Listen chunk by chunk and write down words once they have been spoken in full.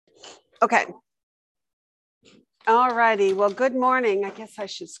Okay. All righty. Well, good morning. I guess I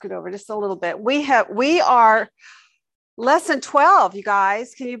should scoot over just a little bit. We are lesson 12, you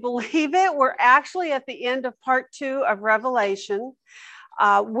guys. Can you believe it? We're actually at the end of part 2 of Revelation.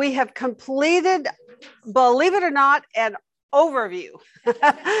 We have completed, believe it or not, an overview.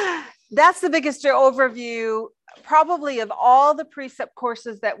 That's the biggest overview probably of all the precept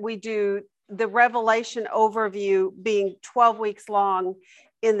courses that we do, the Revelation overview being 12 weeks long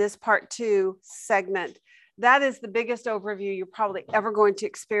in this part 2 segment. That is the biggest overview you're probably ever going to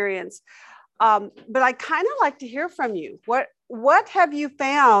experience. But I kind of like to hear from you. What have you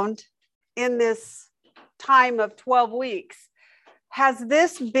found in this time of 12 weeks? Has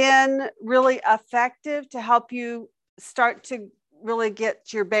this been really effective to help you start to really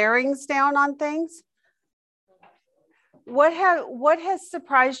get your bearings down on things? What has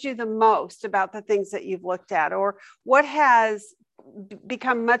surprised you the most about the things that you've looked at, or what has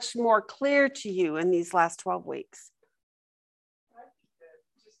become much more clear to you in these last 12 weeks?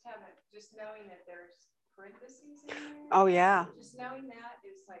 Just knowing that there's parentheses in there. Oh yeah. Just knowing that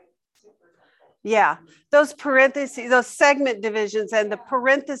is like super helpful. Yeah, those parentheses, those segment divisions, and the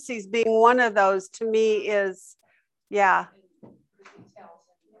parentheses being one of those, to me is, yeah.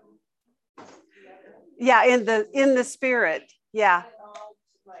 Yeah, in the spirit. Yeah.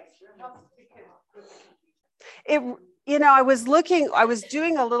 I was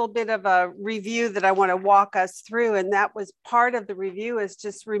doing a little bit of a review that I want to walk us through, and that was part of the review, is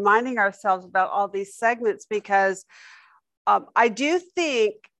just reminding ourselves about all these segments, because I do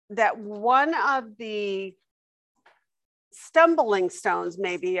think that one of the stumbling stones,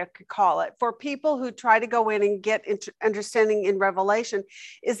 maybe I could call it, for people who try to go in and get understanding in Revelation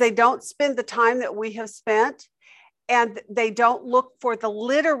is they don't spend the time that we have spent, and they don't look for the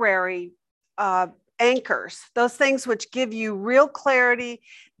literary anchors, those things which give you real clarity,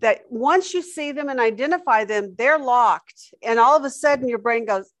 that once you see them and identify them, they're locked. And all of a sudden your brain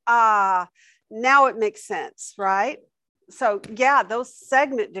goes, now it makes sense, right? So yeah, those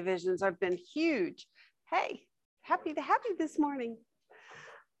segment divisions have been huge. Hey, happy to have you this morning.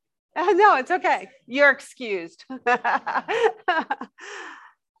 No, it's okay. You're excused.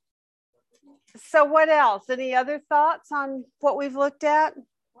 So what else? Any other thoughts on what we've looked at?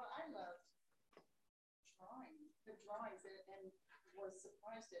 Well, I love the drawings, and was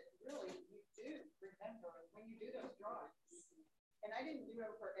surprised that really you do remember when you do those drawings. And I didn't do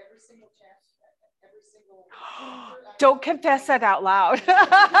it for every single chapter, every single chapter. Don't confess that out loud.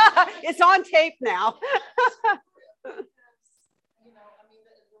 It's on tape now. The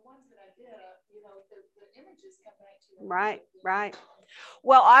ones that I did, the images come back to you. Right.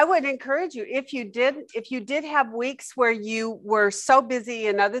 Well, I would encourage you, if you did have weeks where you were so busy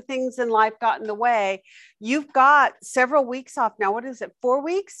and other things in life got in the way, you've got several weeks off now. What is it, 4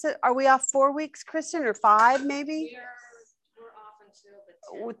 weeks? Are we off 4 weeks, Kristen, or 5 maybe? We're off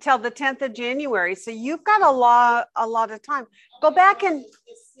until the 10th of January. So you've got a lot of time. Go back and,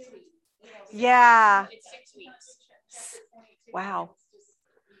 yeah. It's 6 weeks. Wow.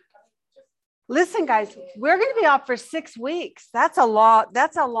 Listen, guys, we're going to be off for 6 weeks. That's a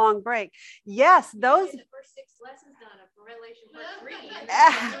long break. Yes, those. The first 6 lessons done of Revelation part 3, and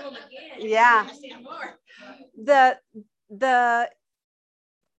then do them again. Yeah.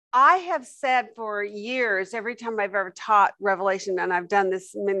 I have said for years, every time I've ever taught Revelation, and I've done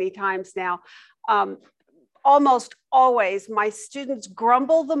this many times now, almost always my students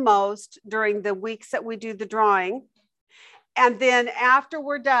grumble the most during the weeks that we do the drawing. And then after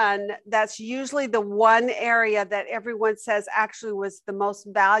we're done, that's usually the one area that everyone says actually was the most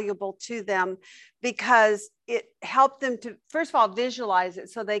valuable to them, because it helped them to, first of all, visualize it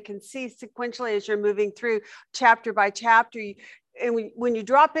so they can see sequentially as you're moving through chapter by chapter. And when you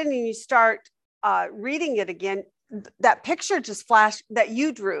drop in and you start reading it again, that picture just that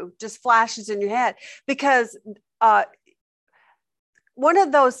you drew just flashes in your head, because one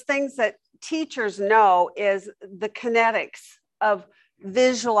of those things that teachers know is the kinetics of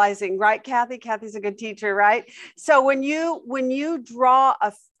visualizing, right, Kathy? Kathy's a good teacher, right? So when you draw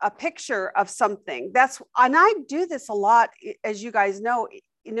a picture of something, and I do this a lot, as you guys know,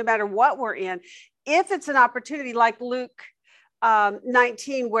 no matter what we're in, if it's an opportunity like Luke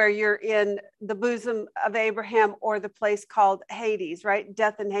 19, where you're in the bosom of Abraham, or the place called Hades, right?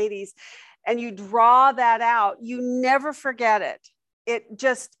 Death and Hades, and you draw that out, you never forget it.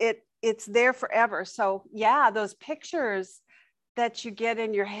 It's there forever. So yeah, those pictures that you get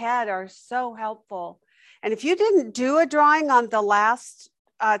in your head are so helpful. And if you didn't do a drawing on the last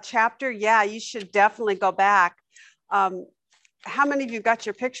chapter, yeah, you should definitely go back. How many of you got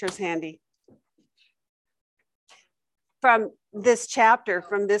your pictures handy? From this chapter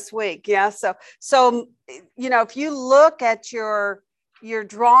from this week. Yeah. So, if you look at your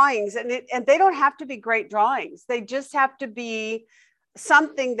drawings, and they don't have to be great drawings. They just have to be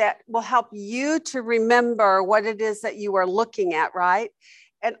something that will help you to remember what it is that you are looking at, right?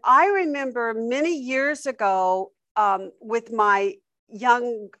 And I remember many years ago with my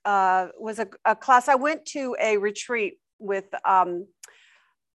young, was a class, I went to a retreat with, I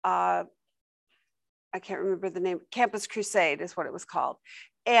can't remember the name, Campus Crusade is what it was called.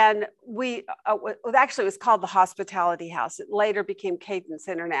 And we, actually it was called the Hospitality House. It later became Cadence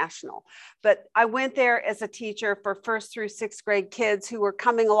International. But I went there as a teacher for 1st through 6th grade kids who were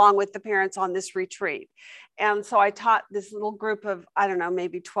coming along with the parents on this retreat. And so I taught this little group of, I don't know,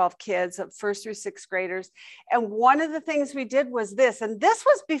 maybe 12 kids of 1st through 6th graders. And one of the things we did was this, and this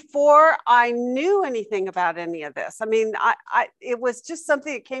was before I knew anything about any of this. I mean, it was just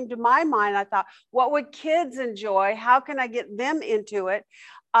something that came to my mind. I thought, what would kids enjoy? How can I get them into it?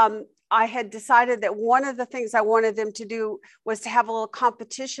 I had decided that one of the things I wanted them to do was to have a little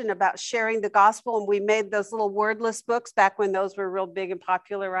competition about sharing the gospel. And we made those little wordless books back when those were real big and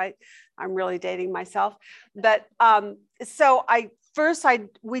popular, right? I'm really dating myself. But so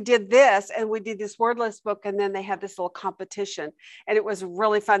we did this, and we did this wordless book, and then they had this little competition, and it was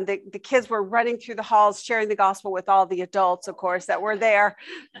really fun. The kids were running through the halls sharing the gospel with all the adults, of course, that were there.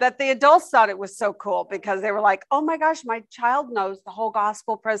 But the adults thought it was so cool because they were like, oh my gosh, my child knows the whole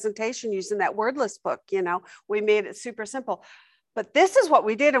gospel presentation using that wordless book. We made it super simple. But this is what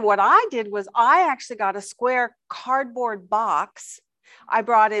we did. And what I did was I actually got a square cardboard box. I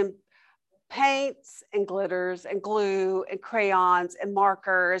brought in paints and glitters and glue and crayons and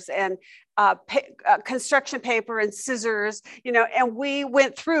markers and construction paper and scissors, and we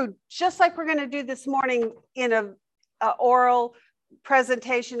went through just like we're going to do this morning in a oral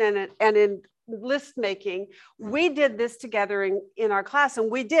presentation and in list making. We did this together in our class,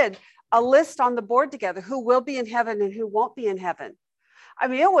 and we did a list on the board together, who will be in heaven and who won't be in heaven. I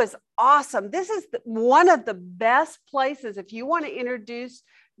mean, it was awesome. This is one of the best places if you want to introduce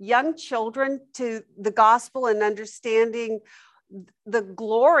young children to the gospel and understanding the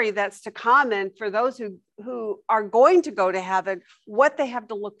glory that's to come, and for those who are going to go to heaven, what they have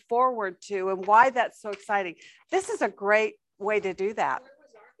to look forward to and why that's so exciting. This is a great way to do that. Where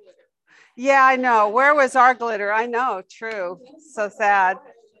was our glitter? Yeah, I know. Where was our glitter? I know. True. So sad.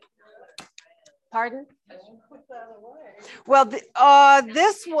 Pardon? Well,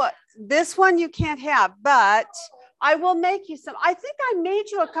 this one you can't have, but I will make you some. I think I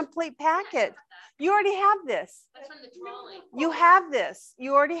made you a complete packet. You already have this. That's from the drawing. You have this.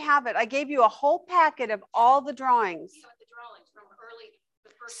 You already have it. I gave you a whole packet of all the drawings. The drawings from early.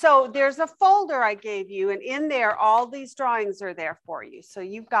 So there's a folder I gave you, and in there, all these drawings are there for you. So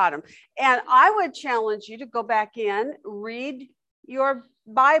you've got them. And I would challenge you to go back in, read your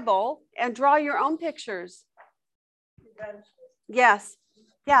Bible, and draw your own pictures. Yes.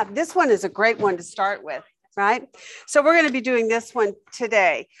 Yeah, this one is a great one to start with, right? So we're going to be doing this one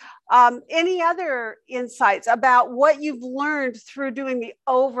today. Any other insights about what you've learned through doing the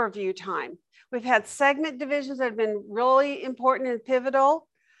overview time? We've had segment divisions that have been really important and pivotal.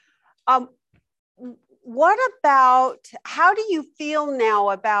 What about, how do you feel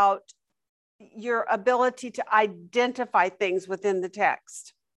now about your ability to identify things within the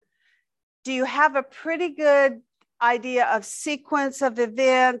text? Do you have a pretty good idea of sequence of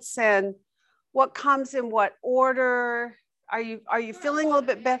events and what comes in what order? Are you feeling a little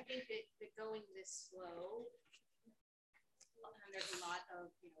bit better? I think that going this slow, and there's a lot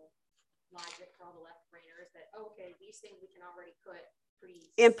of logic for all the left brainers that okay, these things we can already put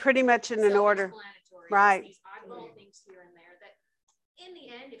pretty much in an order, right? These oddball things here and there that in the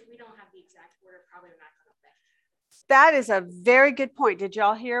end, if we don't have the exact order, probably not going to fit. That is a very good point. Did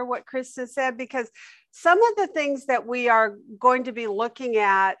y'all hear what Krista said? Because some of the things that we are going to be looking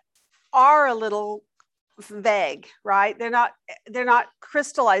at are a little vague, right? They're not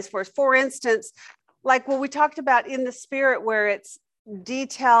crystallized for us. For instance, like what we talked about in the spirit, where it's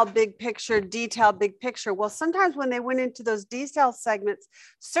detail, big picture, detail, big picture. Well, sometimes when they went into those detail segments,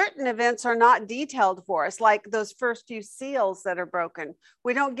 certain events are not detailed for us, like those first few seals that are broken.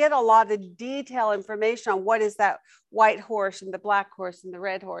 We don't get a lot of detail information on what is that white horse and the black horse and the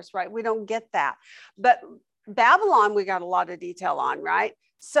red horse, right? We don't get that. But Babylon, we got a lot of detail on, right?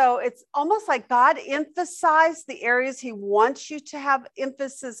 So it's almost like God emphasized the areas he wants you to have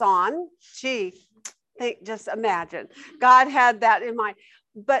emphasis on. Just imagine God had that in mind.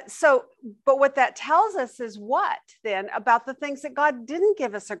 But what that tells us is what then about the things that God didn't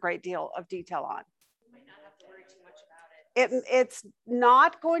give us a great deal of detail on. We might not have to worry too much about it. It's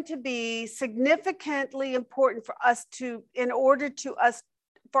not going to be significantly important for us to, in order to us,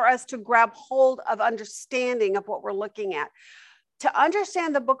 for us to grab hold of understanding of what we're looking at. To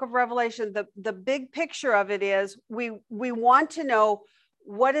understand the book of Revelation, the big picture of it is we want to know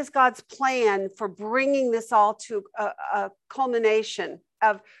what is God's plan for bringing this all to a culmination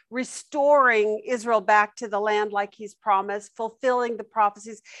of restoring Israel back to the land like he's promised, fulfilling the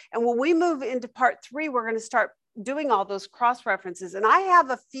prophecies. And when we move into part 3, we're going to start doing all those cross references. And I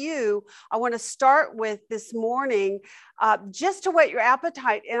have a few I want to start with this morning, just to whet your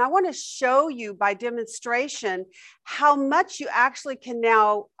appetite. And I want to show you by demonstration how much you actually can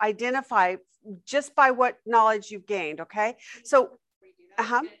now identify just by what knowledge you've gained. Okay. So,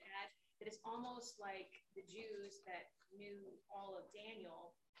 that it's almost like the Jews that knew all of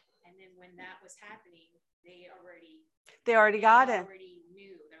Daniel, and then when that was happening, they already got it. Already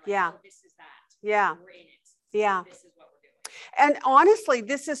knew. They're like, yeah. Oh, this is that. Yeah. We're in it. Yeah. This is what we're doing. And honestly,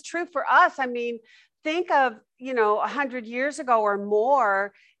 this is true for us. I mean, think of, 100 years ago or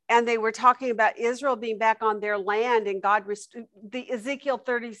more, and they were talking about Israel being back on their land, and God, the Ezekiel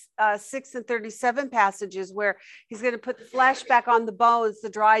 36 and 37 passages where he's going to put the flesh back on the bones, the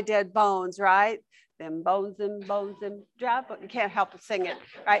dry, dead bones, right? Them bones, them dry, but you can't help but sing it,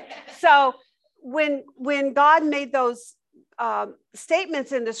 right? So when God made those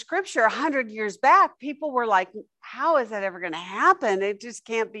statements in the scripture 100 years back, people were like, how is that ever going to happen? It just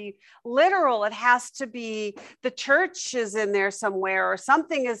can't be literal. It has to be the church is in there somewhere, or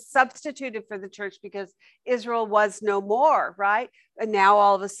something is substituted for the church because Israel was no more, right? And now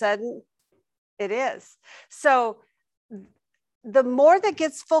all of a sudden it is. So the more that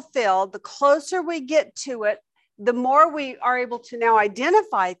gets fulfilled, the closer we get to it, the more we are able to now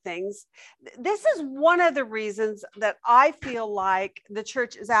identify things. This is one of the reasons that I feel like the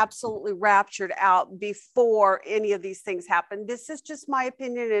church is absolutely raptured out before any of these things happen. This is just my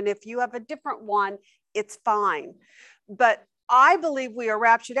opinion. And if you have a different one, it's fine. But I believe we are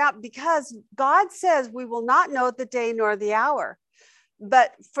raptured out because God says we will not know the day nor the hour.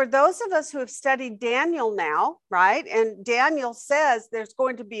 But for those of us who have studied Daniel now, right? And Daniel says there's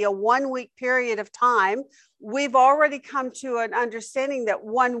going to be a 1-week period of time. We've already come to an understanding that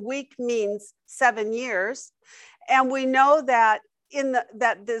 1 week means 7 years. And we know that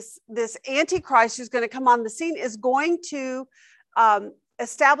this Antichrist who's going to come on the scene is going to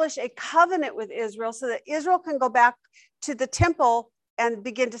establish a covenant with Israel so that Israel can go back to the temple and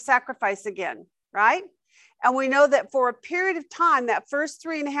begin to sacrifice again, right? And we know that for a period of time, that first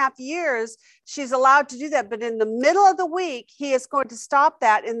 3.5 years, she's allowed to do that. But in the middle of the week, he is going to stop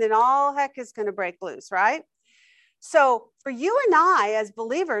that. And then all heck is going to break loose, right? So for you and I as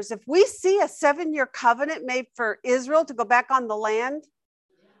believers, if we see a 7-year covenant made for Israel to go back on the land,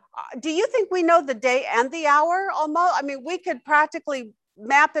 do you think we know the day and the hour almost? I mean, we could practically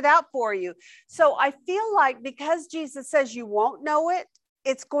map it out for you. So I feel like because Jesus says you won't know it,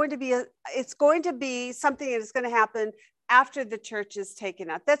 it's going to be something that is going to happen after the church is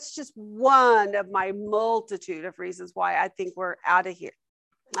taken out. That's just one of my multitude of reasons why I think we're out of here.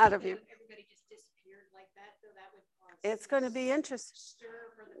 Everybody just disappeared like that, so that would cause it's going to be interesting.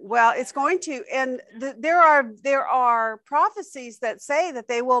 Well, it's going to, and there are prophecies that say that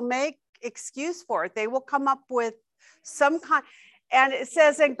they will make excuse for it. They will come up with some kind. And it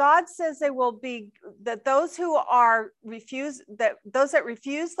says, and God says they will be, that those that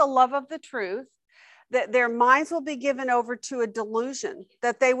refuse the love of the truth, that their minds will be given over to a delusion,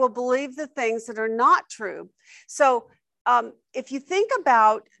 that they will believe the things that are not true. So if you think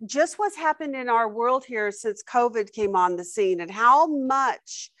about just what's happened in our world here since COVID came on the scene and how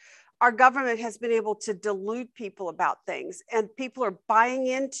much our government has been able to delude people about things, and people are buying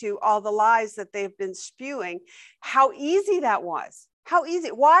into all the lies that they've been spewing, how easy that was. How easy.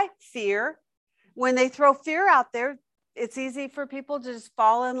 Why? Fear. When they throw fear out there, it's easy for people to just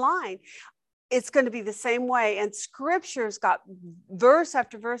fall in line. It's going to be the same way. And scripture's got verse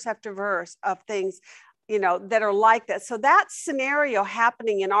after verse after verse of things, that are like that. So that scenario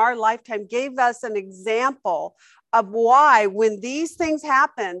happening in our lifetime gave us an example of why, when these things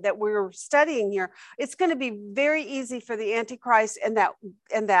happen that we're studying here, it's going to be very easy for the Antichrist and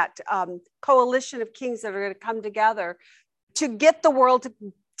that coalition of kings that are going to come together to get the world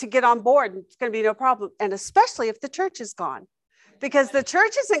to get on board. It's going to be no problem. And especially if the church is gone, because the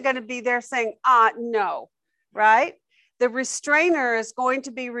church isn't going to be there saying, no, right? The restrainer is going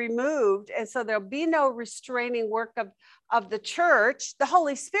to be removed. And so there'll be no restraining work of the church. The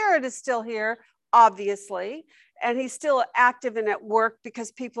Holy Spirit is still here, obviously. and he's still active and at work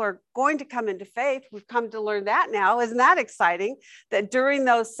because people are going to come into faith. We've come to learn that now. Isn't that exciting? That during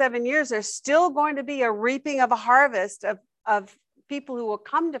those 7 years, there's still going to be a reaping of a harvest of people who will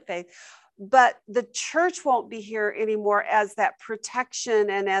come to faith. But the church won't be here anymore as that protection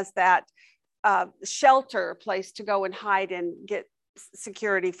and as that shelter place to go and hide and get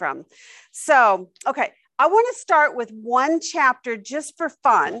security from. So, okay, I want to start with one chapter just for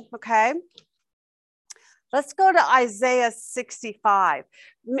fun, okay? Let's go to Isaiah 65.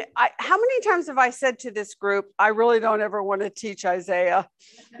 How many times have I said to this group, I really don't ever want to teach Isaiah,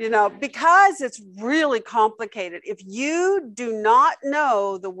 because it's really complicated. If you do not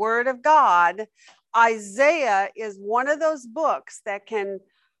know the word of God, Isaiah is one of those books that can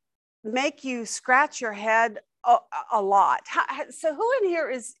make you scratch your head a lot. So who in here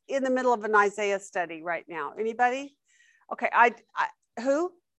is in the middle of an Isaiah study right now? Anybody? Okay,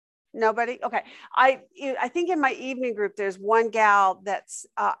 who? Nobody? Okay. I think in my evening group, there's one gal that's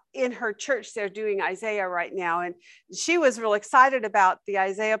in her church. They're doing Isaiah right now. And she was real excited about the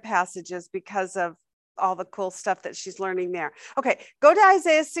Isaiah passages because of all the cool stuff that she's learning there. Okay. Go to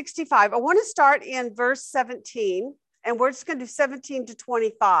Isaiah 65. I want to start in verse 17, and we're just going to do 17 to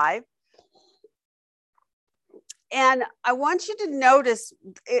 25. And I want you to notice,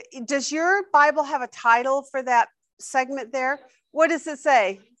 does your Bible have a title for that segment there? What does it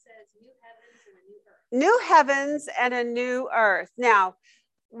say? New heavens and a new earth. Now,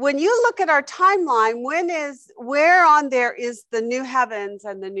 when you look at our timeline, where on there is the new heavens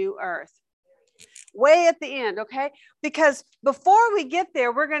and the new earth? Way at the end, okay? Because before we get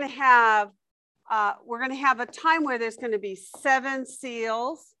there, we're going to have a time where there's going to be 7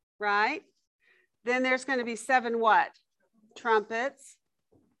 seals, right? Then there's going to be 7 what? Trumpets.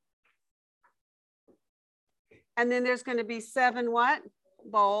 And then there's going to be 7 what?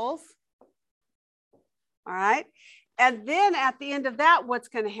 Bowls. All right. And then at the end of that, what's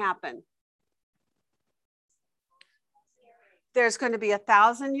going to happen? There's going to be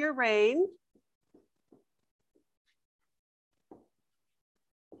 1,000-year reign.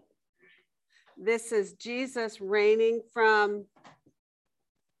 This is Jesus reigning from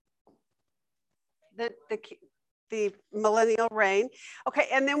the millennial reign. Okay.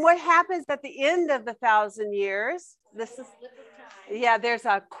 And then what happens at the end of the 1,000 years? There's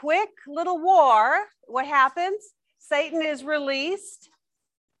a quick little war. What happens? Satan is released.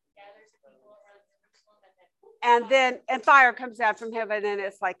 And fire comes down from heaven, and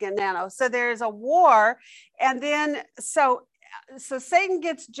it's like a nano. So there's a war. And then, so Satan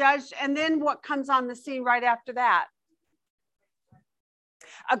gets judged. And then what comes on the scene right after that?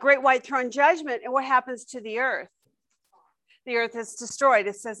 A great white throne judgment. And what happens to the earth? The earth is destroyed.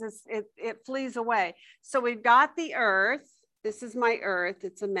 It says it flees away. So we've got the earth. This is my earth.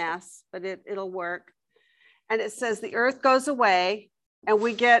 It's a mess, but it'll work. And it says the earth goes away and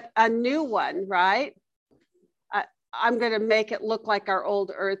we get a new one, right? I'm going to make it look like our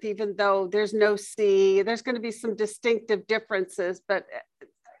old earth, even though there's no sea. There's going to be some distinctive differences, but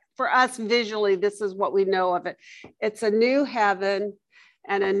for us visually, this is what we know of it. It's a new heaven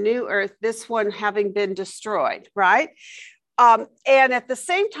and a new earth, this one having been destroyed, right? And at the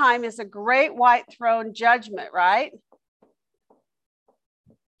same time is a great white throne judgment, right?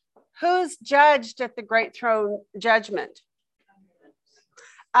 Who's judged at the great throne judgment?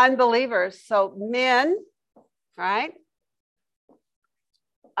 Unbelievers. So men, right?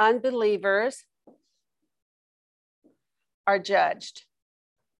 Unbelievers are judged.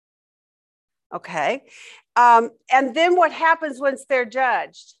 Okay. And then what happens once they're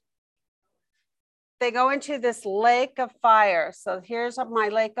judged? They go into this lake of fire. So here's my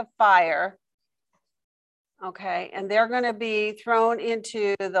lake of fire. Okay. And they're going to be thrown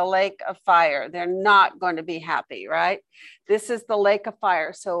into the lake of fire. They're not going to be happy, right? This is the lake of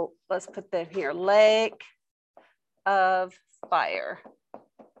fire. So let's put that here. Lake of fire.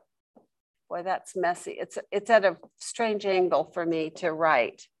 Boy, that's messy. It's at a strange angle for me to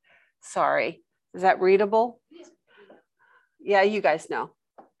write. Sorry. Is that readable? Yeah, you guys know,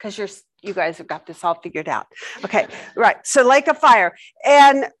 because you guys have got this all figured out. Okay, right. So lake of fire.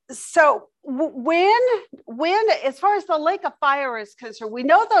 And so when as far as the lake of fire is concerned, we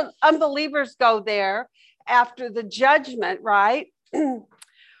know the unbelievers go there after the judgment, right?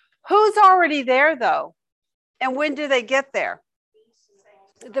 Who's already there though? And when do they get there?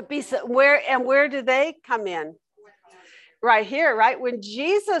 The beast. Where do they come in? Right here, right? When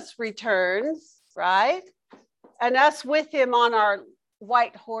Jesus returns, right? And us with him on our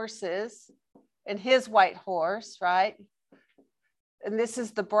white horses and his white horse, right? And this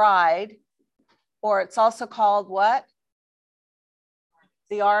is the bride, or it's also called what?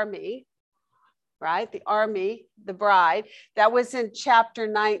 The army. right? The army, the bride. That was in chapter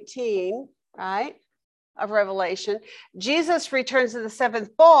 19, right, of Revelation. Jesus returns to the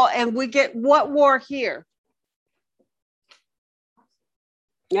seventh bowl, and we get what war here?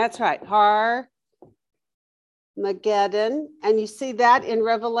 That's right, Armageddon. And you see that in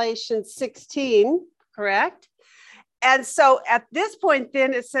Revelation 16, correct? And so at this point,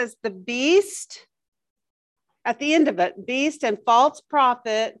 then it says the beast, at the end of it, beast and false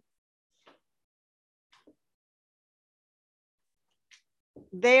prophet,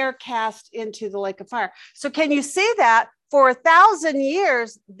 they're cast into the lake of fire. So can you see that for 1,000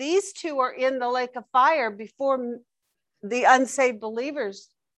 years, these two are in the lake of fire before the unsaved believers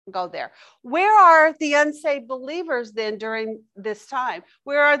go there? Where are the unsaved believers then during this time?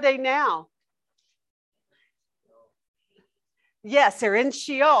 Where are they now? Yes, they're in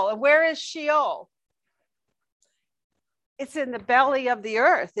Sheol. And where is Sheol? It's in the belly of the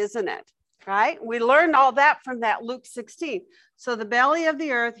earth, isn't it? Right? We learned all that from that Luke 16. So the belly of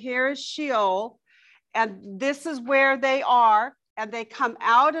the earth, here is Sheol, and this is where they are, and they come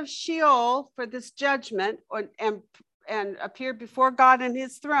out of Sheol for this judgment and appear before God in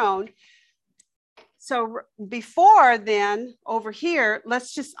his throne. So before then, over here,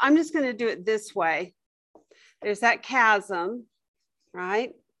 I'm just going to do it this way. There's that chasm,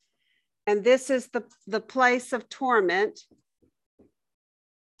 right? And this is the place of torment.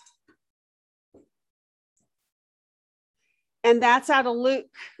 And that's out of Luke,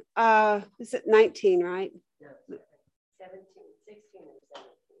 is it 19, right? Yeah. 17, 16, and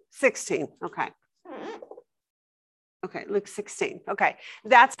 17. 16, okay. Okay, Luke 16. Okay,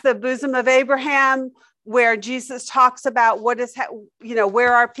 that's the bosom of Abraham, where Jesus talks about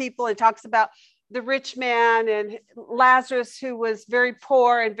where are people, and talks about the rich man and Lazarus, who was very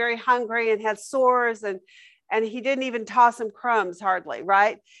poor and very hungry and had sores, and he didn't even toss him crumbs hardly,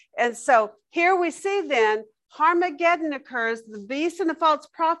 right? And so here we see then Armageddon occurs, the beast and the false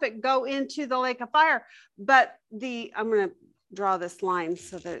prophet go into the lake of fire, but I'm going to draw this line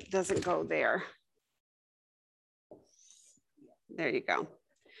so that it doesn't go there. There you go.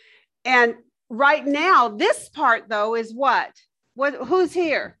 And right now, this part though is what? Who's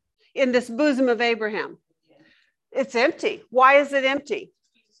here in this bosom of Abraham? It's empty. Why is it empty?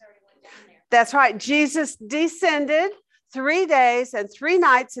 That's right. Jesus descended 3 days and 3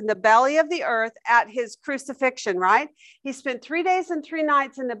 nights in the belly of the earth at his crucifixion, right? He spent 3 days and 3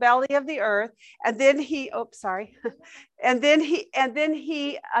 nights in the belly of the earth. And then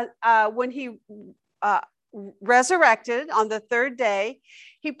when he resurrected on the 3rd day,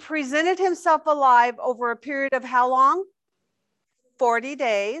 he presented himself alive over a period of how long? 40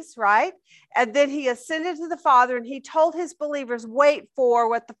 days, right? And then he ascended to the Father, and he told his believers, wait for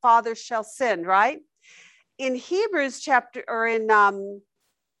what the Father shall send, right? In Ephesians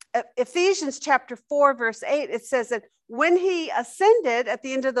chapter 4, verse 8, it says that when he ascended at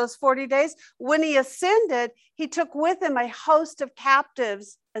the end of those 40 days, when he ascended, he took with him a host of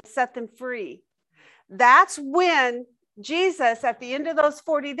captives and set them free. That's when Jesus, at the end of those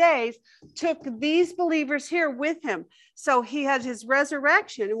 40 days, took these believers here with him. So he had his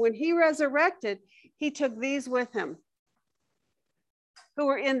resurrection. And when he resurrected, he took these with him, who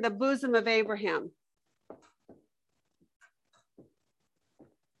were in the bosom of Abraham.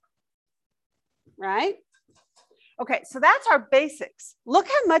 Right? Okay, so that's our basics. Look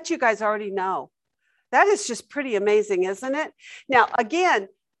how much you guys already know. That is just pretty amazing, isn't it? Now, again,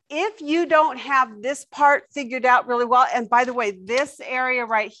 if you don't have this part figured out really well, and by the way, this area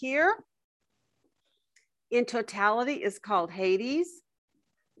right here in totality is called Hades,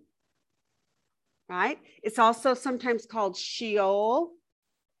 right? It's also sometimes called Sheol.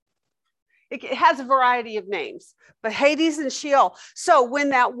 It has a variety of names, but Hades and Sheol. So when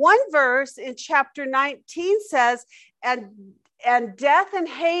that one verse in chapter 19 says, and death and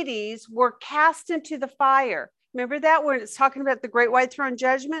Hades were cast into the fire. Remember that when it's talking about the great white throne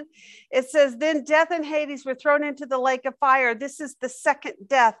judgment? It says, then death and Hades were thrown into the lake of fire. This is the second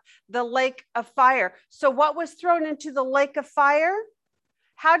death, the lake of fire. So what was thrown into the lake of fire?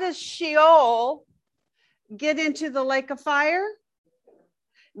 How does Sheol get into the lake of fire?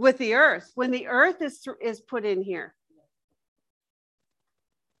 With the earth, when the earth is put in here.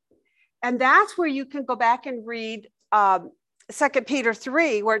 And that's where you can go back and read 2 Peter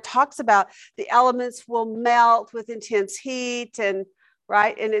 3, where it talks about the elements will melt with intense heat, and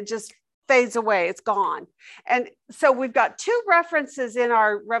right, and it just fades away, it's gone. And so we've got 2 references in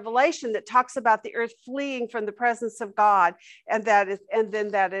our Revelation that talks about the earth fleeing from the presence of God, and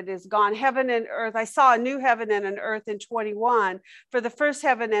then that it is gone. Heaven and earth, I saw a new heaven and an earth in 21. For the first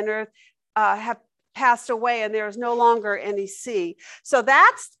heaven and earth have passed away and there is no longer any sea. So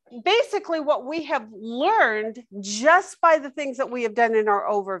that's basically what we have learned just by the things that we have done in our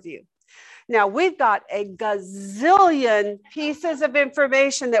overview. Now we've got a gazillion pieces of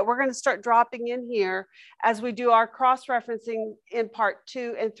information that we're going to start dropping in here as we do our cross-referencing in part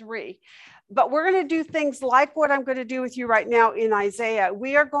 2 and 3. But we're going to do things like what I'm going to do with you right now in Isaiah.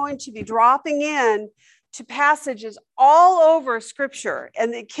 We are going to be dropping in to passages all over scripture,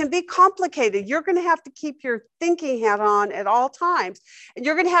 and it can be complicated. You're going to have to keep your thinking hat on at all times, and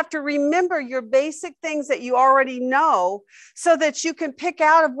you're going to have to remember your basic things that you already know so that you can pick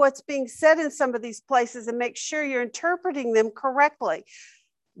out of what's being said in some of these places and make sure you're interpreting them correctly.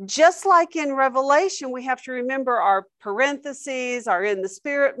 Just like in Revelation, we have to remember our parentheses, our in the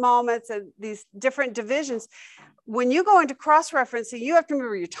spirit moments, and these different divisions. When you go into cross-referencing, you have to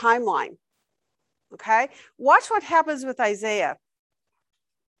remember your timeline. Okay, watch what happens with Isaiah.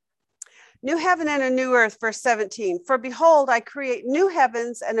 New heaven and a new earth, verse 17. For behold, I create new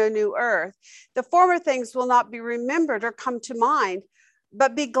heavens and a new earth. The former things will not be remembered or come to mind,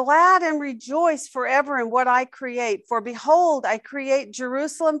 but be glad and rejoice forever in what I create. For behold, I create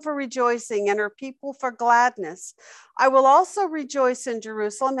Jerusalem for rejoicing and her people for gladness. I will also rejoice in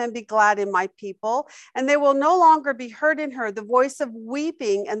Jerusalem and be glad in my people, and there will no longer be heard in her the voice of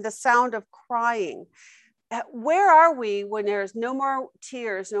weeping and the sound of crying. Where are we when there's no more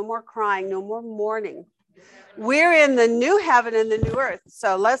tears, no more crying, no more mourning? We're in the new heaven and the new earth.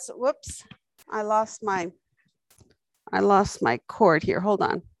 So whoops, I lost my cord here. Hold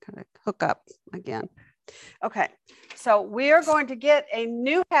on, gotta hook up again. Okay, so we are going to get a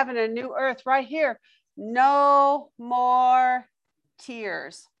new heaven and a new earth right here. No more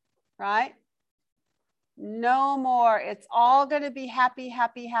tears, right? No more. It's all going to be happy,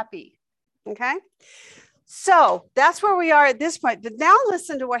 happy, happy. Okay, so that's where we are at this point. But now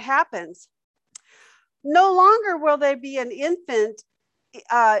listen to what happens. No longer will there be an infant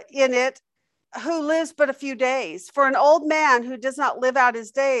in it who lives but a few days, for an old man who does not live out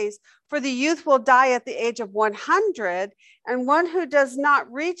his days, for the youth will die at the age of 100, and one who does not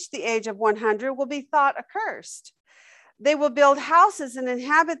reach the age of 100 will be thought accursed. They will build houses and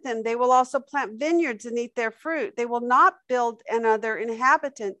inhabit them. They will also plant vineyards and eat their fruit. They will not build another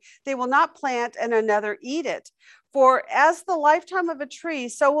inhabitant. They will not plant and another eat it. For as the lifetime of a tree,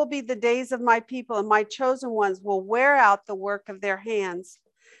 so will be the days of my people, and my chosen ones will wear out the work of their hands.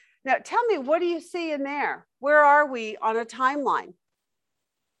 Now, tell me, what do you see in there? Where are we on a timeline?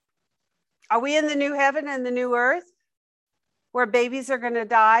 Are we in the new heaven and the new earth where babies are going to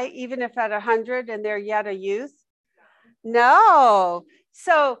die, even if at 100 and they're yet a youth? No.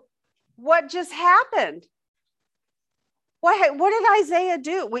 So what just happened? What did Isaiah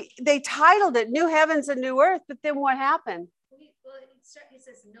do? They titled it New Heavens and New Earth, but then what happened? Well, it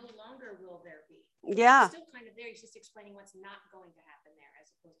says no longer will there be. Yeah. It's still kind of there. He's just explaining what's not going to happen there as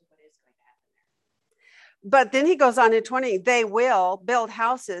opposed to what is going to happen there. But then he goes on in 20, they will build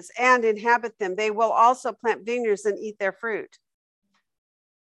houses and inhabit them. They will also plant vineyards and eat their fruit.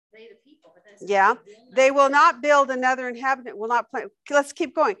 They, the people, but then yeah, they will not build another inhabitant, will not plant. Let's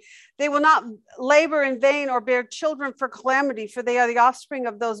keep going. They will not labor in vain or bear children for calamity, for they are the offspring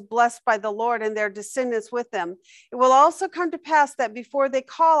of those blessed by the Lord and their descendants with them. It will also come to pass that before they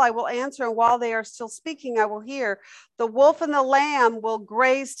call, I will answer, and while they are still speaking, I will hear. The wolf and the lamb will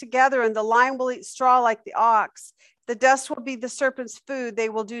graze together, and the lion will eat straw like the ox. The dust will be the serpent's food. They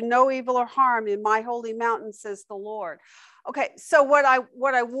will do no evil or harm in my holy mountain, says the Lord. Okay, so what I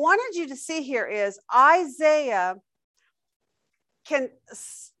wanted you to see here is Isaiah can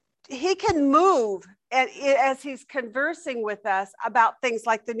move as he's conversing with us about things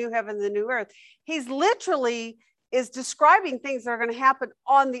like the new heaven and the new earth. He's literally is describing things that are going to happen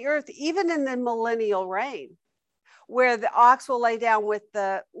on the earth, even in the millennial reign, where the ox will lay down with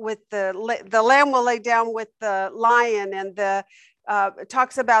the lamb will lay down with the lion, and it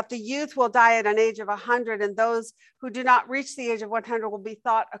talks about the youth will die at an age of 100, and those who do not reach the age of 100 will be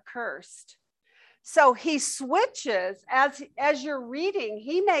thought accursed. So he switches as you're reading,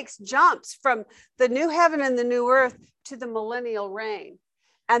 he makes jumps from the new heaven and the new earth to the millennial reign.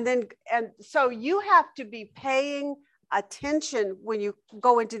 And so you have to be paying attention when you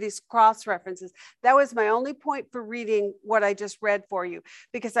go into these cross references. That was my only point for reading what I just read for you,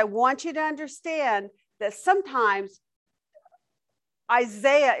 because I want you to understand that sometimes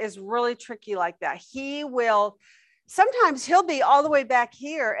Isaiah is really tricky like that. Sometimes he'll be all the way back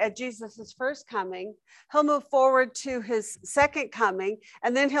here at Jesus's first coming. He'll move forward to his second coming,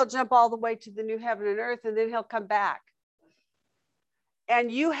 and then he'll jump all the way to the new heaven and earth, and then he'll come back. And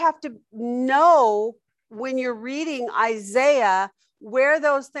you have to know when you're reading Isaiah, where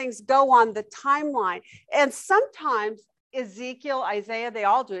those things go on the timeline. And sometimes Ezekiel, Isaiah, they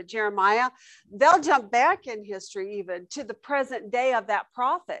all do it, Jeremiah, they'll jump back in history even to the present day of that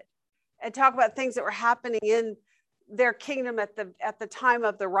prophet and talk about things that were happening in their kingdom at the time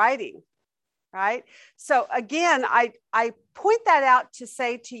of the writing, right? So again, I point that out to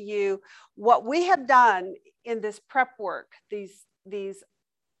say to you what we have done in this prep work, these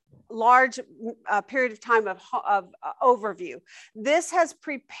large period of time of overview. This has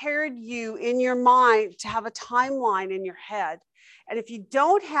prepared you in your mind to have a timeline in your head. And if you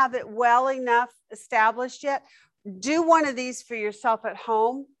don't have it well enough established yet, do one of these for yourself at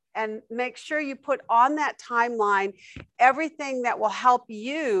home and make sure you put on that timeline everything that will help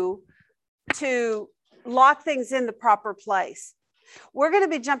you to lock things in the proper place. We're going to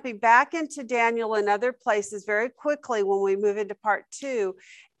be jumping back into Daniel and other places very quickly when we move into part 2.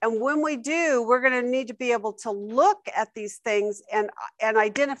 And when we do, we're going to need to be able to look at these things and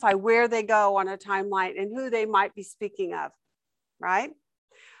identify where they go on a timeline and who they might be speaking of, right?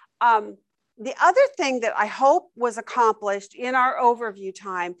 The other thing that I hope was accomplished in our overview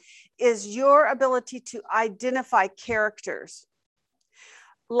time is your ability to identify characters.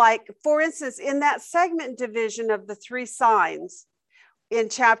 Like, for instance, in that segment division of the 3 signs in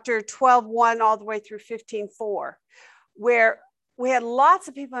chapter 12:1 all the way through 15:4, where we had lots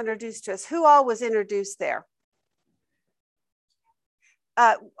of people introduced to us. Who all was introduced there?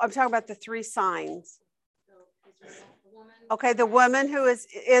 I'm talking about the 3 signs. Okay, the woman who is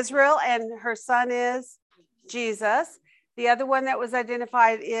Israel and her son is Jesus. The other one that was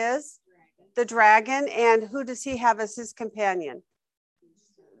identified is the dragon. And who does he have as his companion?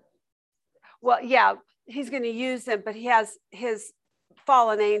 Well, yeah, he's going to use them, but he has his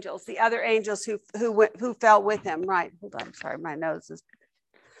fallen angels, the other angels who fell with him. Right. Hold on. Sorry, my nose is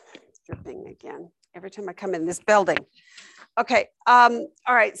dripping again every time I come in this building. Okay. All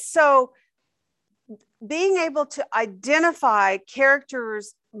right. So being able to identify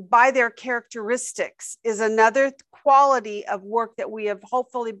characters by their characteristics is another quality of work that we have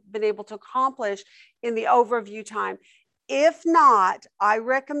hopefully been able to accomplish in the overview time. If not, I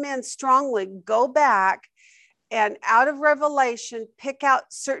recommend strongly go back and out of Revelation, pick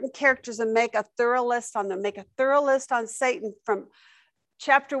out certain characters and make a thorough list on them. Make a thorough list on Satan from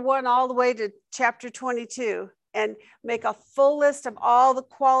chapter 1 all the way to chapter 22, and make a full list of all the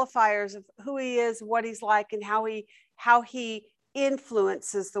qualifiers of who he is, what he's like, and how he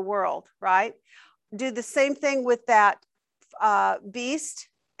influences the world, right? Do the same thing with that beast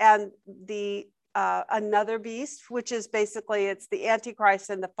and the another beast, which is basically, it's the Antichrist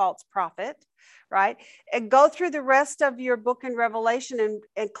and the false prophet, right? And go through the rest of your book in Revelation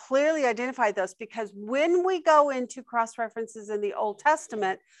and clearly identify those, because when we go into cross references in the Old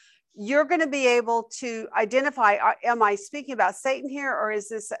Testament, you're going to be able to identify, am I speaking about Satan here, or is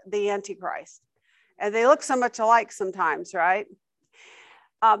this the Antichrist? And they look so much alike sometimes, right?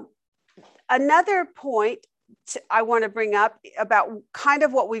 Another point I want to bring up about kind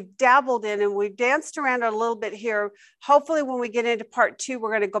of what we've dabbled in, and we've danced around a little bit here. Hopefully when we get into part 2, we're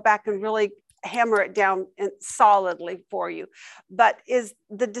going to go back and really hammer it down solidly for you. But is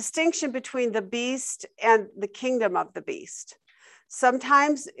the distinction between the beast and the kingdom of the beast.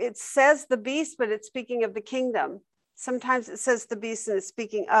 Sometimes it says the beast, but it's speaking of the kingdom. Sometimes it says the beast and it's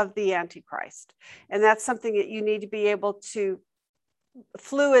speaking of the Antichrist. And that's something that you need to be able to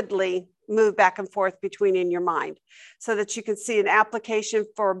fluidly move back and forth between in your mind, so that you can see an application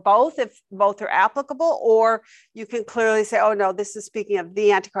for both, if both are applicable, or you can clearly say, oh no, this is speaking of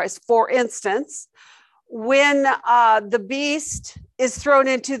the Antichrist. For instance, when the beast is thrown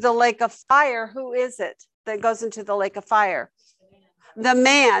into the lake of fire, who is it that goes into the lake of fire? The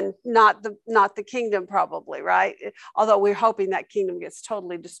man, not the kingdom, probably, right? Although we're hoping that kingdom gets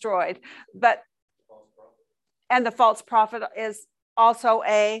totally destroyed. But and the false prophet is also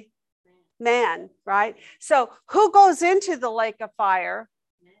a man, right? So who goes into the lake of fire?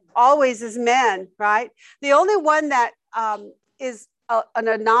 Always is men, right? The only one that is an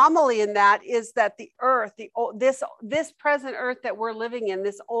anomaly in that is that the earth, this present earth that we're living in,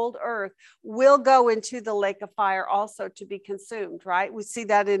 this old earth, will go into the lake of fire also to be consumed, right? We see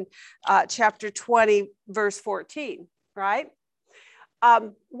that in chapter 20, verse 14, right? Why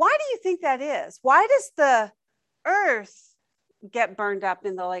do you think that is? Why does the earth get burned up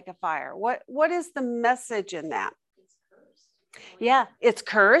in the lake of fire? What is the message in that? It's cursed. Yeah, it's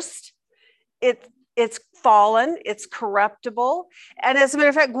cursed. It's fallen, it's corruptible. And as a matter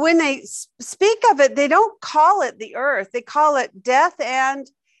of fact, when they speak of it, they don't call it the earth. They call it death and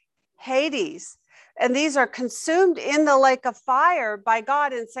Hades. And these are consumed in the lake of fire by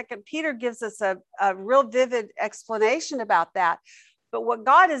God. And Second Peter gives us a real vivid explanation about that. But what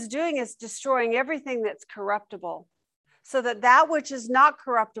God is doing is destroying everything that's corruptible, so that that which is not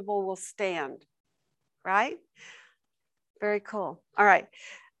corruptible will stand, right? Very cool. All right.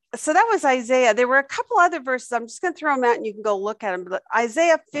 So that was Isaiah. There were a couple other verses. I'm just going to throw them out and you can go look at them. But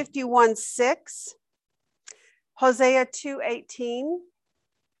Isaiah 51:6, Hosea 2:18.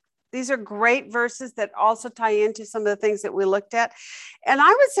 These are great verses that also tie into some of the things that we looked at. And I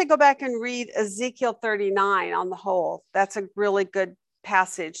would say go back and read Ezekiel 39 on the whole. That's a really good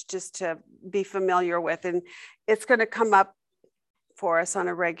passage just to be familiar with. And it's going to come up for us on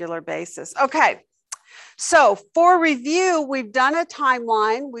a regular basis. Okay. So for review, we've done a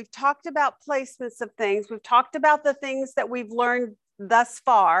timeline. We've talked about placements of things. We've talked about the things that we've learned thus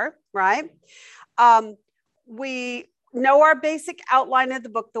far, right? We know our basic outline of the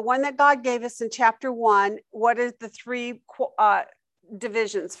book, the one that God gave us in chapter 1. What are the three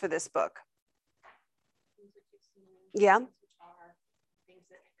divisions for this book? Yeah.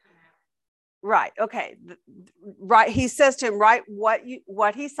 Right. Okay. Right. He says to him, right, what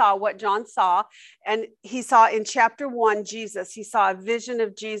he saw, what John saw. And he saw in chapter 1, Jesus. He saw a vision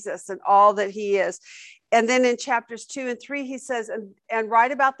of Jesus and all that he is. And then in chapters 2 and 3, he says, and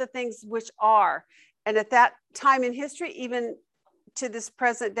write about the things which are. And at that time in history, even to this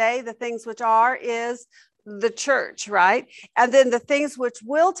present day, the things which are is the church, right? And then the things which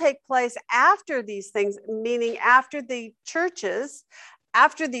will take place after these things, meaning after the churches,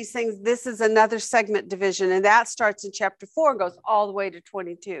 after these things, this is another segment division. And that starts in chapter 4 and goes all the way to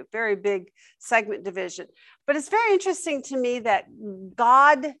 22. Very big segment division. But it's very interesting to me that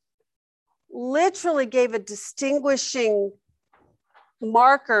God literally gave a distinguishing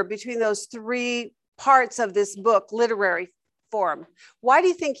marker between those three parts of this book, literary form. Why do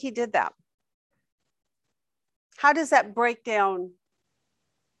you think he did that? How does that breakdown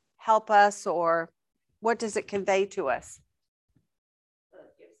help us, or what does it convey to us? Well,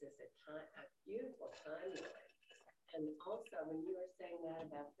 it gives us a beautiful timeline. And also, when you were saying that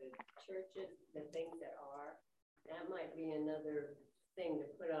about the churches, the things that are, that might be another thing to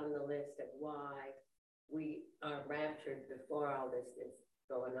put on the list of why we are raptured before all this is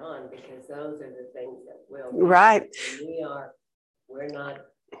going on, because those are the things that will be. Right. We're not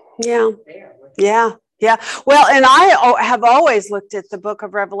there. Yeah. Well, and I have always looked at the book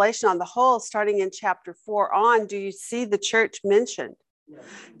of Revelation on the whole, starting in chapter 4 on. Do you see the church mentioned? No.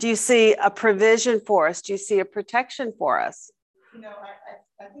 Do you see a provision for us? Do you see a protection for us? You know,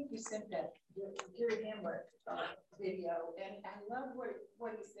 I think you sent that Gary Hamler video, and I love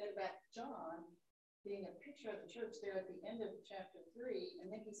what he said about John being a picture of the church there at the end of chapter 3,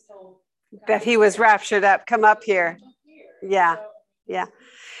 and then he's told that he was raptured up, come up here. Yeah. Yeah.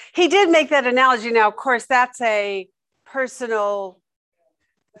 He did make that analogy. Now, of course, that's a personal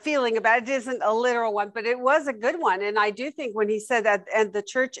feeling about it. It isn't a literal one, but it was a good one. And I do think when he said that, and the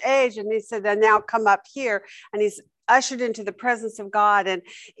church age, and he said that now come up here, and he's ushered into the presence of God. And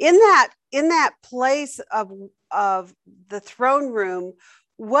in that place of the throne room,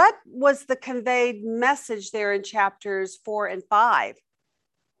 what was the conveyed message there in chapters 4 and 5?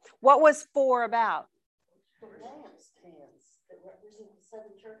 What was 4 about? The lampstands that represent the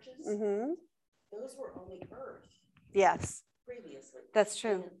 7 churches, those were on the earth. Yes. Previously. That's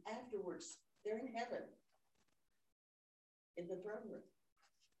true. And afterwards, they're in heaven, in the throne room.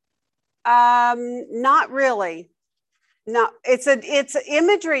 Not really. No, it's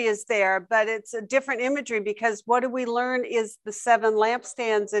imagery is there, but it's a different imagery, because what do we learn is the 7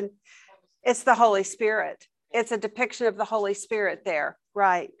 lampstands, and it's the Holy Spirit. It's a depiction of the Holy Spirit there,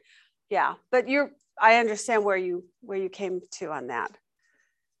 right? Yeah, but I understand where you came to on that.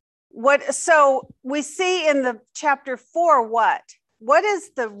 So we see in the chapter 4 what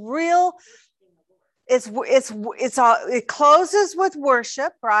is the real? It closes with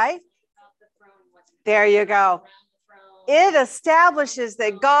worship, right? There you go. It establishes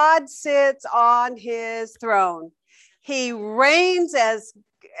that God sits on his throne. He reigns as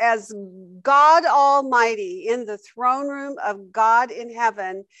God Almighty in the throne room of God in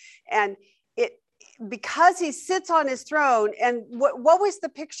heaven. And because he sits on his throne, and what was the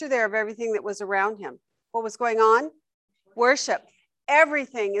picture there of everything that was around him? What was going on? Worship.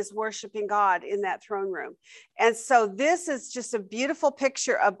 Everything is worshiping God in that throne room. And so this is just a beautiful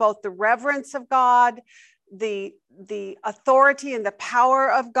picture of both the reverence of God, the authority and the power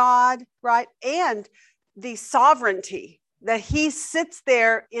of God, right? And the sovereignty that he sits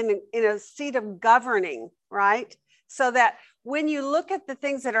there in a seat of governing, right? So that when you look at the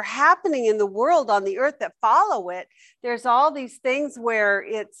things that are happening in the world on the earth that follow it, there's all these things where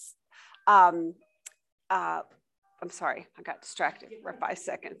it's I'm sorry, I got distracted for 5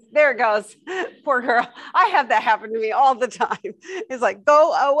 seconds. There it goes. Poor girl. I have that happen to me all the time. It's like,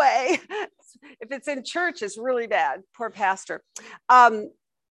 go away. If it's in church, it's really bad. Poor pastor. But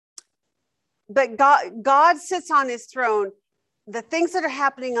God sits on his throne. The things that are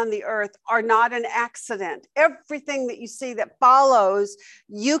happening on the earth are not an accident. Everything that you see that follows,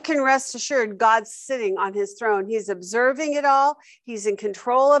 you can rest assured God's sitting on his throne. He's observing it all. He's in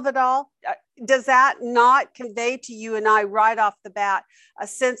control of it all. Does that not convey to you and I right off the bat a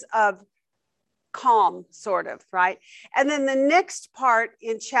sense of calm, sort of, right? And then the next part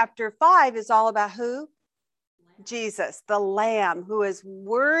in chapter 5 is all about who? Jesus, the Lamb, who is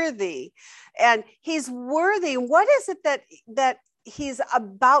worthy. And he's worthy. What is it that he's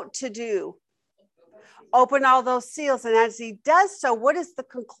about to do? Open all those seals. And as he does so, what is the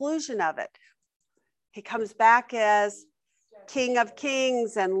conclusion of it? He comes back as King of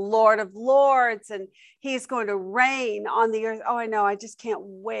Kings and Lord of Lords, and he's going to reign on the earth. Oh, I know. I just can't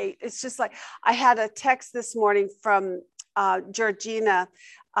wait. It's just like, I had a text this morning from Georgina,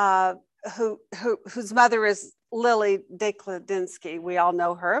 whose mother is Lily Dekladinsky. We all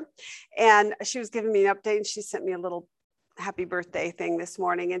know her. And she was giving me an update, and she sent me a little happy birthday thing this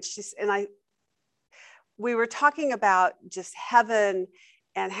morning. And we were talking about just heaven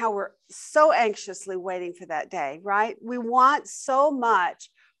and how we're so anxiously waiting for that day, right? We want so much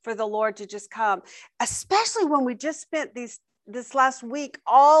for the Lord to just come, especially when we just spent this last week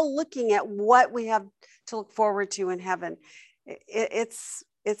all looking at what we have to look forward to in heaven. It's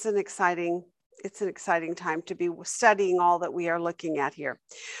an exciting time to be studying all that we are looking at here.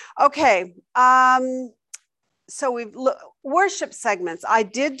 Okay. So we've worship segments. I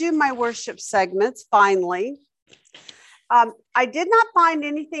did do my worship segments finally. I did not find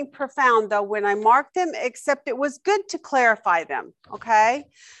anything profound though when I marked them, except it was good to clarify them. Okay.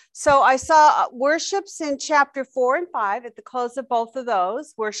 So I saw worships in chapter 4 and 5 at the close of both of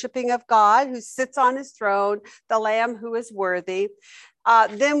those, worshiping of God who sits on his throne, the Lamb who is worthy.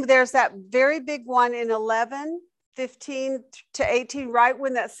 Then there's that very big one in 11, 15 to 18, right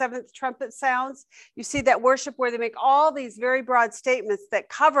when that seventh trumpet sounds. You see that worship where they make all these very broad statements that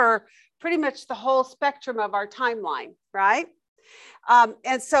cover pretty much the whole spectrum of our timeline, right?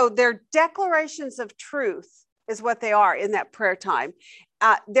 And so they're declarations of truth is what they are in that prayer time.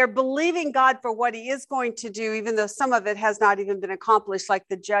 They're believing God for what he is going to do, even though some of it has not even been accomplished, like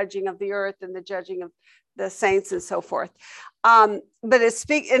the judging of the earth and the judging of the saints and so forth. But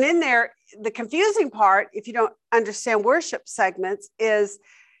and in there, the confusing part, if you don't understand worship segments, is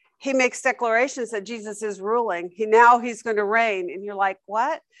he makes declarations that Jesus is ruling. He's going to reign. And you're like,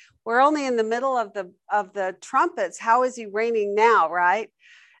 what? We're only in the middle of the trumpets. How is he reigning now, right?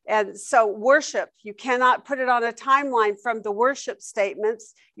 And so worship, you cannot put it on a timeline from the worship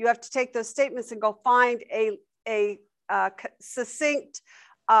statements. You have to take those statements and go find a succinct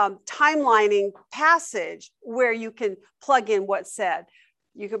timelining passage where you can plug in what's said.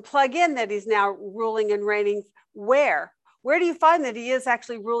 You can plug in that he's now ruling and reigning. Where do you find that he is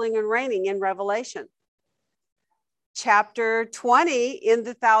actually ruling and reigning? In Revelation chapter 20, in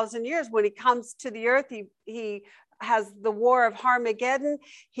the 1,000 years, when he comes to the earth, he has the war of Armageddon.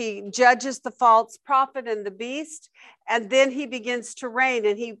 He judges the false prophet and the beast, and then he begins to reign,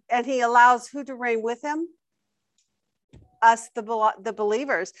 and he allows who to reign with him? Us, the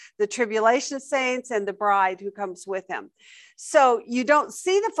believers, the tribulation saints, and the bride who comes with him. So you don't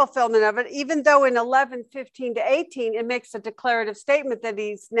see the fulfillment of it, even though in 11, 15 to 18, it makes a declarative statement that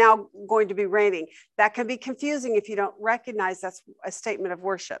he's now going to be reigning. That can be confusing if you don't recognize that's a statement of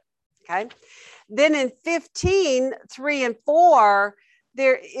worship. Okay. Then in 15, 3 and 4,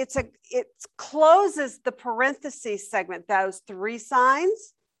 it closes the parentheses segment, those 3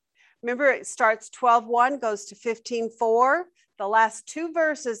 signs. Remember, it starts 12:1, goes to 15:4. The last 2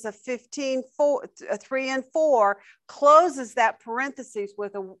 verses of 15:4, 3 and 4 closes that parentheses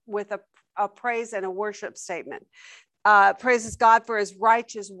with a praise and a worship statement. Praises God for his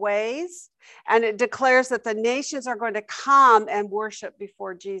righteous ways, and it declares that the nations are going to come and worship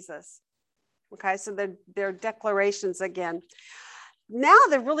before Jesus. Okay, so they're declarations again. Now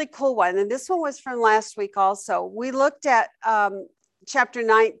the really cool one, and this one was from last week also. We looked at chapter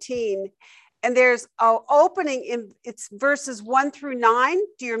 19, and there's an opening in it's verses 1 through 9.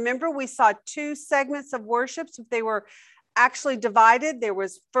 Do you remember we saw 2 segments of worships? If they were actually divided, there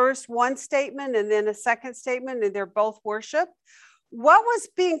was first one statement and then a second statement, and they're both worship. What was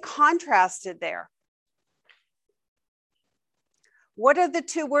being contrasted there? What are the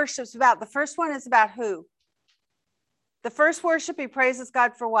 2 worships about? The first one is about who? The first worship, he praises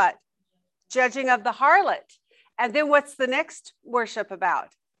God for what? Judging of the harlot. And then what's the next worship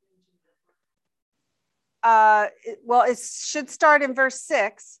about? Well, it should start in verse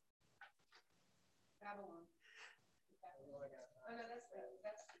 6.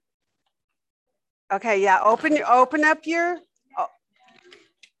 Okay, yeah, open up your,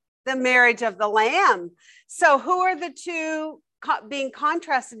 the marriage of the Lamb. So who are the two being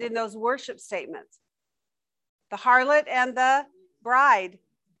contrasted in those worship statements? The harlot and the bride.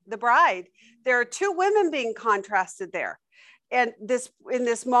 The bride. There are two women being contrasted there. And in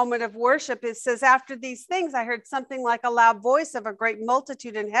this moment of worship, it says, after these things, I heard something like a loud voice of a great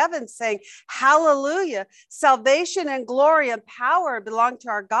multitude in heaven saying, hallelujah, salvation and glory and power belong to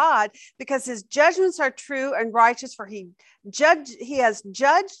our God, because his judgments are true and righteous, for he has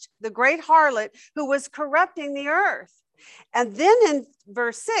judged the great harlot who was corrupting the earth. And then in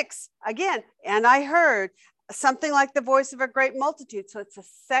verse 6, again, and I heard something like the voice of a great multitude. So it's a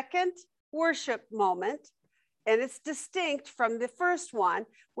second worship moment. And it's distinct from the first one,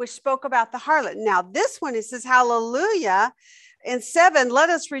 which spoke about the harlot. Now, this one, it says, hallelujah. In 7, let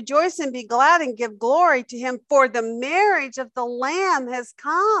us rejoice and be glad and give glory to him, for the marriage of the Lamb has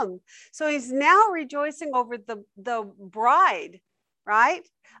come. So he's now rejoicing over the bride, right?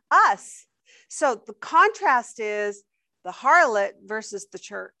 Us. So the contrast is the harlot versus the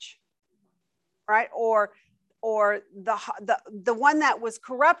church, right? Or the one that was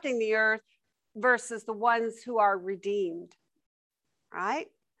corrupting the earth versus the ones who are redeemed, right?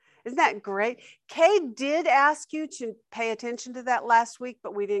 Isn't that great? Kay did ask you to pay attention to that last week,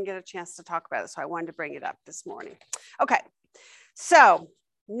 but we didn't get a chance to talk about it, so I wanted to bring it up this morning. Okay, so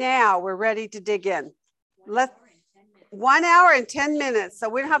now we're ready to dig in. 1 hour and 10 minutes, so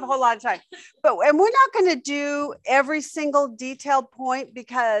we don't have a whole lot of time. And we're not going to do every single detailed point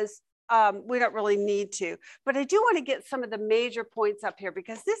because we don't really need to, but I do want to get some of the major points up here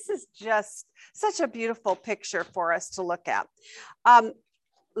because this is just such a beautiful picture for us to look at.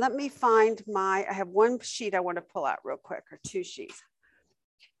 Let me find I have one sheet I want to pull out real quick, or two sheets.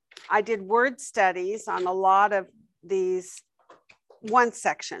 I did word studies on a lot of these, one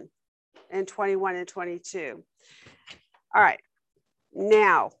section in 21 and 22. All right,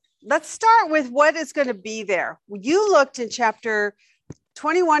 now let's start with what is going to be there. You looked in chapter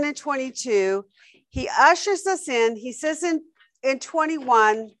 21 and 22, he ushers us in. He says in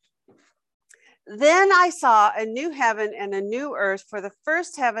 21, then I saw a new heaven and a new earth, for the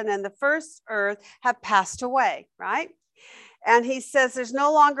first heaven and the first earth have passed away, right? And he says there's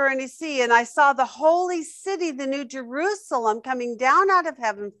no longer any sea. And I saw the holy city, the new Jerusalem, coming down out of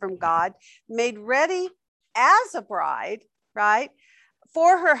heaven from God, made ready as a bride, right,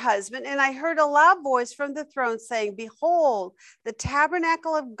 for her husband. And I heard a loud voice from the throne saying, behold, the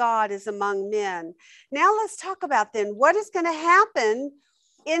tabernacle of God is among men. Now let's talk about then what is going to happen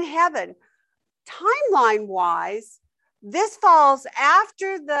in heaven. Timeline wise, this falls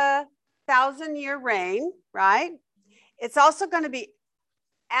after the 1,000-year reign, right? It's also going to be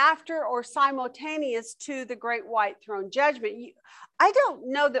after or simultaneous to the great white throne judgment. I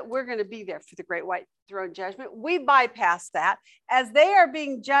don't know that we're going to be there for the great white throne judgment. We bypass that. As they are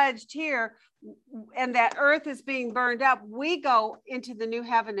being judged here and that earth is being burned up, we go into the new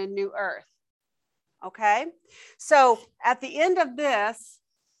heaven and new earth. Okay? So at the end of this,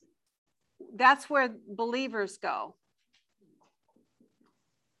 that's where believers go.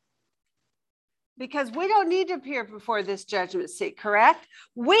 Because we don't need to appear before this judgment seat, correct?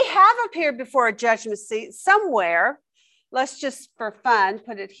 We have appeared before a judgment seat somewhere. Let's just, for fun,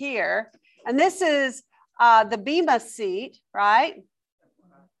 put it here. And this is the Bema seat, right?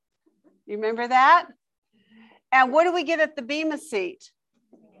 You remember that? And what do we get at the Bema seat?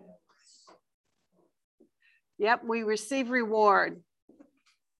 Yep, we receive reward.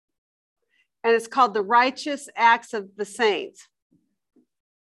 And it's called the righteous acts of the saints.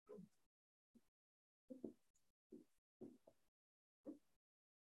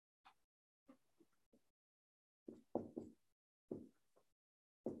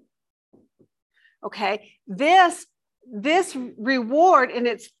 Okay, this reward, and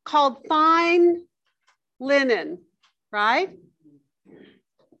it's called fine linen, right?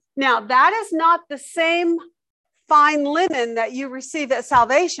 Now, that is not the same fine linen that you receive at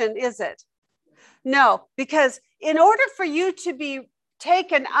salvation, is it? No, because in order for you to be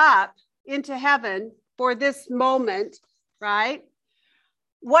taken up into heaven for this moment, right?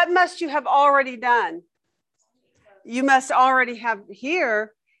 What must you have already done? You must already have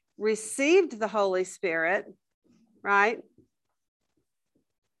here received the Holy Spirit, right?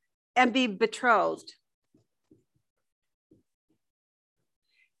 And be betrothed.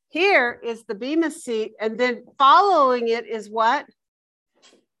 Here is the Bema seat, and then following it is what?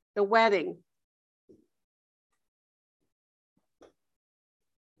 The wedding.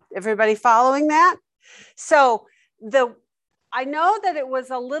 Everybody following that? So I know that it was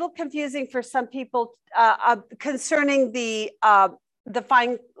a little confusing for some people concerning the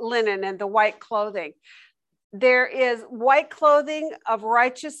fine linen and the white clothing. There is white clothing of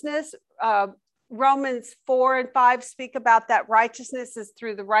righteousness. Romans 4 and 5 speak about that righteousness is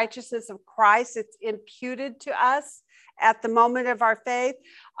through the righteousness of Christ. It's imputed to us at the moment of our faith.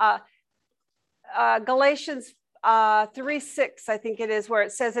 Galatians 3:6, I think it is, where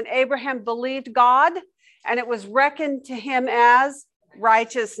it says, and Abraham believed God, and it was reckoned to him as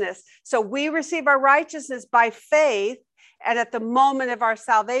righteousness. So we receive our righteousness by faith and at the moment of our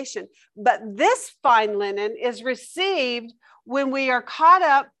salvation. But this fine linen is received when we are caught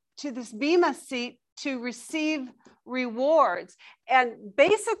up to this bema seat to receive rewards. And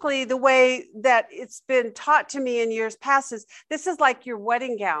basically the way that it's been taught to me in years past is this is like your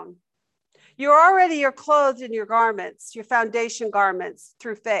wedding gown. You're clothed in your garments, your foundation garments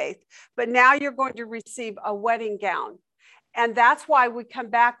through faith, but now you're going to receive a wedding gown. And that's why we come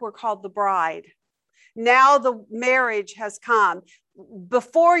back, we're called the bride. Now the marriage has come.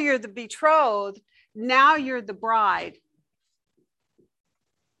 Before you're the betrothed, now you're the bride.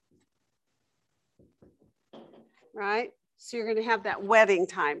 Right? So you're going to have that wedding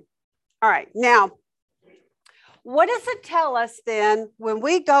time. All right. Now, what does it tell us then when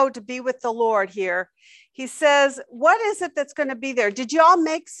we go to be with the Lord here? He says, what is it that's going to be there? Did you all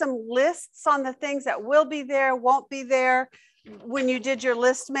make some lists on the things that will be there, won't be there when you did your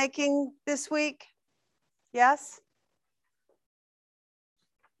list making this week? Yes?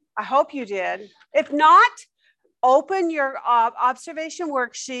 I hope you did. If not, open your observation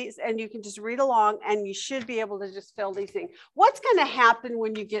worksheets and you can just read along and you should be able to just fill these things. What's going to happen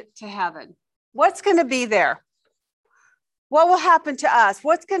when you get to heaven? What's going to be there? What will happen to us?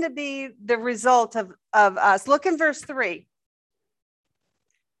 What's going to be the result of us? Look in verse 3.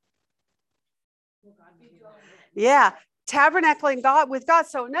 Yeah, tabernacling God with God.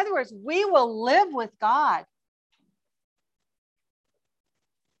 So in other words, we will live with God.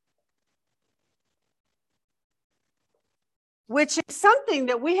 Which is something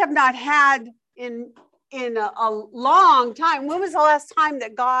that we have not had in a long time. When was the last time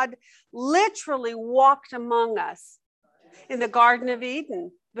that God literally walked among us? In the Garden of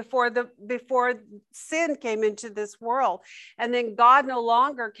Eden, before sin came into this world. And then God no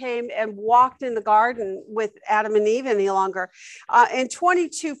longer came and walked in the garden with Adam and Eve any longer. In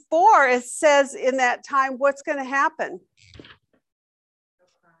 22:4, it says in that time, what's going to happen?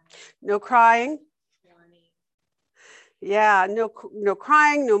 No crying. Yeah, no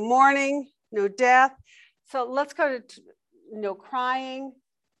crying, no mourning, no death. So let's go to no crying,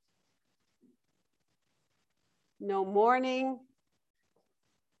 no mourning.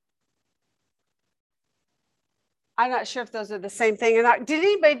 I'm not sure if those are the same thing or not. Did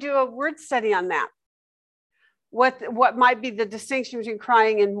anybody do a word study on that? What might be the distinction between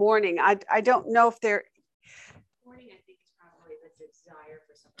crying and mourning? I don't know if they're. Mourning, I think, is probably the desire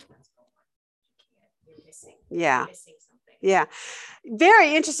for something that's going on. You're missing. Yeah. You're missing something. Yeah.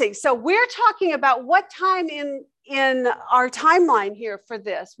 Very interesting. So we're talking about what time in our timeline here for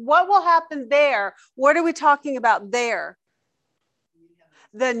this. What will happen there? What are we talking about there?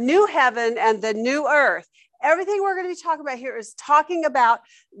 The new heaven and the new earth. Everything we're going to be talking about here is talking about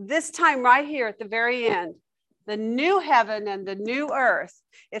this time right here at the very end. The new heaven and the new earth.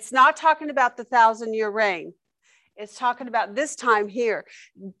 It's not talking about the 1,000-year reign. It's talking about this time here.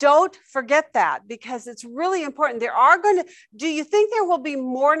 Don't forget that because it's really important. Do you think there will be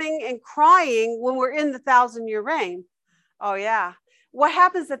mourning and crying when we're in the 1,000-year reign? Oh, yeah. What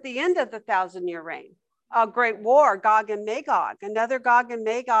happens at the end of the 1,000-year reign? A great war, Gog and Magog, another Gog and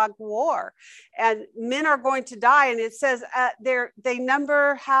Magog war. And men are going to die. And it says they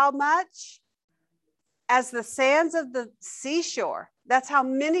number how much? As the sands of the seashore. That's how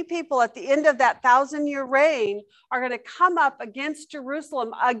many people at the end of that 1,000-year reign are going to come up against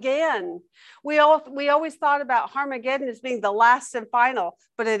Jerusalem again. We always thought about Armageddon as being the last and final,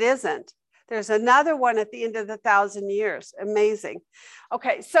 but it isn't. There's another one at the end of the 1,000 years. Amazing.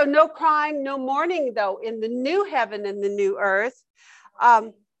 Okay, so no crying, no mourning, though, in the new heaven and the new earth.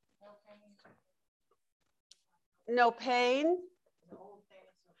 No pain.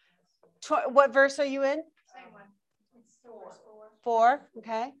 What verse are you in? Same one. It's 4.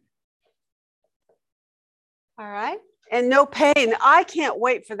 Okay. All right. And no pain. I can't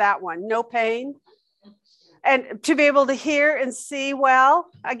wait for that one. No pain. And to be able to hear and see well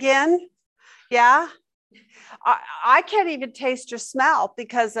again. Yeah. I can't even taste or smell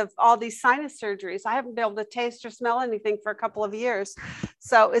because of all these sinus surgeries. I haven't been able to taste or smell anything for a couple of years.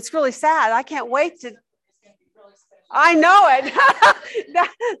 So it's really sad. I can't wait to. I know it.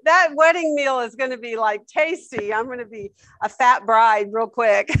 that wedding meal is going to be like tasty. I'm going to be a fat bride real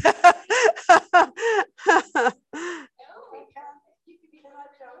quick.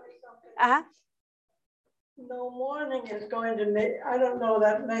 Uh-huh. No, mourning is going to make, I don't know,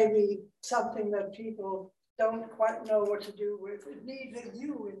 that may be something that people don't quite know what to do with. It needs a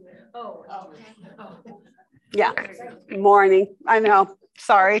you in there. Oh. Yeah, mourning. I know.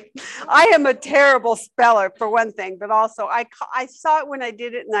 Sorry. I am a terrible speller for one thing, but also I saw it when I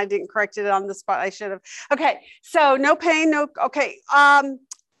did it and I didn't correct it on the spot. I should have. Okay, so no pain, no, okay.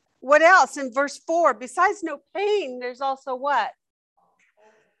 What else in verse 4? Besides no pain, there's also what?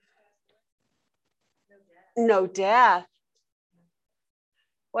 No death.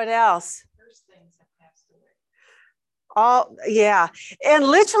 What else? Things have passed away. All, yeah. And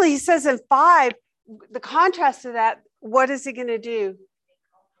literally he says in 5, the contrast to that, what is he going to do?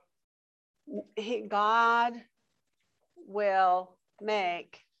 God will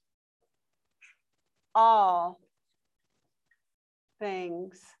make all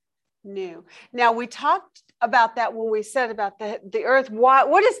things new. Now we talked about that when we said about the earth.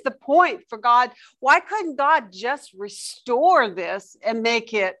 What is the point for God? Why couldn't God just restore this and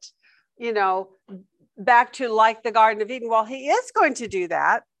make it, back to like the Garden of Eden? Well, he is going to do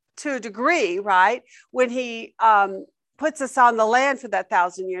that to a degree, right? When he puts us on the land for that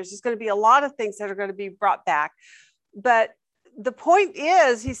 1,000 years, there's going to be a lot of things that are going to be brought back. But the point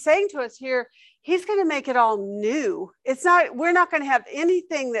is, he's saying to us here, he's going to make it all new. We're not going to have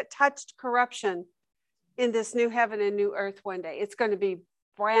anything that touched corruption in this new heaven and new earth one day. It's going to be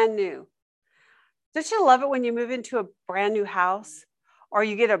brand new. Don't you love it when you move into a brand new house or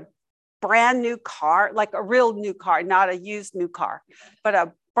you get a brand new car, like a real new car, not a used new car, but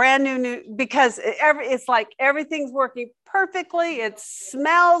a brand new, because it's like everything's working perfectly. It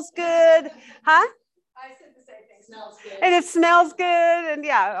smells good. Huh? I said the same thing. Smells good. And it smells good. And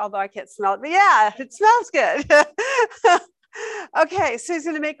yeah, although I can't smell it, but yeah, it smells good. Okay, so he's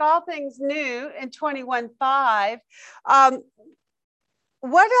going to make all things new in 21:5.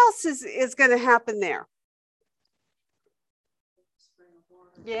 What else is going to happen there?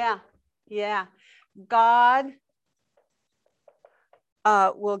 Yeah. God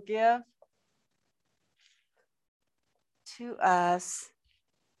will give to us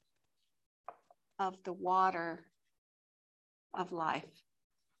of the water of life.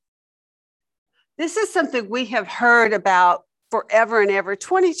 This is something we have heard about forever and ever.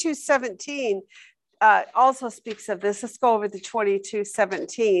 22:17 also speaks of this. Let's go over the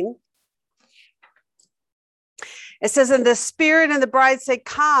 22:17. It says, and the Spirit and the bride say,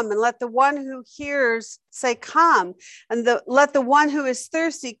 come, and let the one who hears say, come. And let the one who is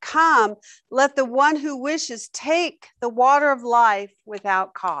thirsty come. Let the one who wishes take the water of life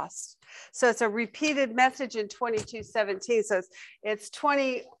without cost. So it's a repeated message in 22:17. So it's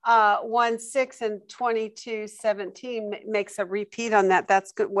 21:6 and 22:17 makes a repeat on that.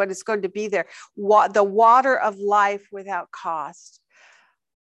 That's good, what is going to be there. The water of life without cost.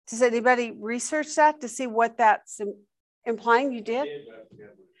 Does anybody research that to see what that's implying? You did?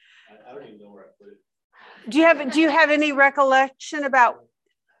 I don't even know where I put it. Do you have any recollection about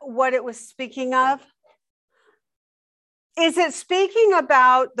what it was speaking of? Is it speaking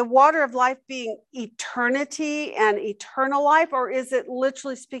about the water of life being eternity and eternal life, or is it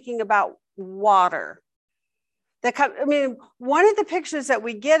literally speaking about water? I mean, one of the pictures that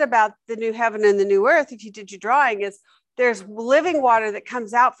we get about the new heaven and the new earth, if you did your drawing, is there's living water that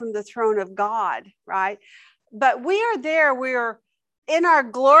comes out from the throne of God, right? But we are there, we're in our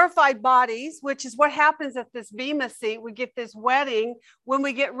glorified bodies, which is what happens at this Bema seat. We get this wedding. When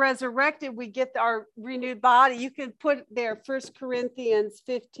we get resurrected, we get our renewed body. You can put there 1 Corinthians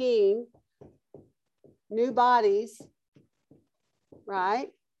 15, new bodies,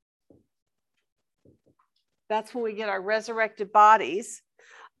 right? That's when we get our resurrected bodies.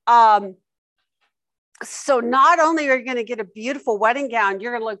 So not only are you going to get a beautiful wedding gown,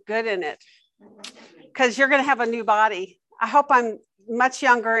 you're going to look good in it because you're going to have a new body. I hope I'm much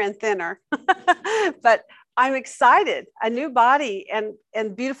younger and thinner, but I'm excited. A new body and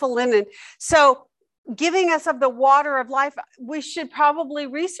beautiful linen. So giving us of the water of life, we should probably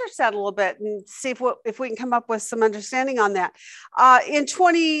research that a little bit and see if we can come up with some understanding on that. In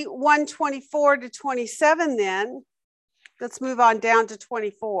 21:24 to 27 then, let's move on down to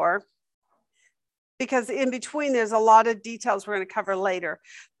 24. Because in between, there's a lot of details we're going to cover later.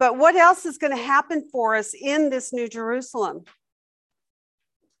 But what else is going to happen for us in this New Jerusalem?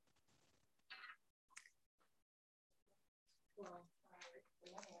 Well,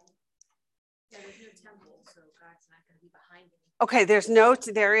 there's no temple, so God's not going to be behind it. Okay, there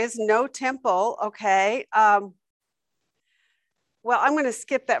is no temple. Okay. well, I'm going to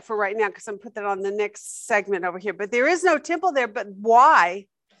skip that for right now because I'm put that on the next segment over here. But there is no temple there. But why?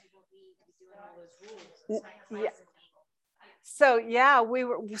 Yeah. So yeah,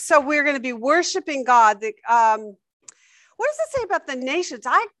 we're going to be worshiping God. What does it say about the nations?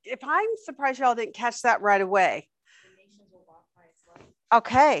 I'm surprised y'all didn't catch that right away.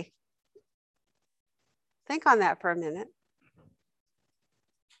 Okay. Think on that for a minute.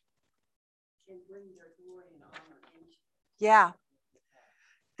 Yeah.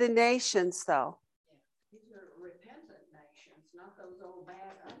 The nations, though. These are repentant nations, not those old bad.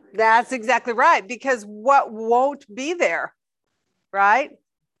 That's exactly right. Because what won't be there, right?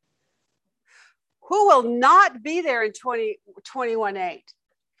 Who will not be there in 21:8?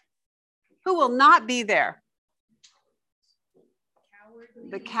 Who will not be there?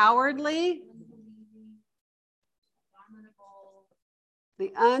 The cowardly,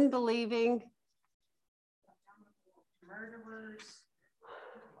 the unbelieving, murderers,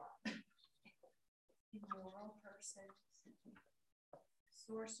 immoral persons,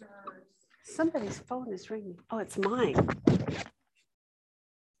 sorcerers. Somebody's phone is ringing. Oh, it's mine.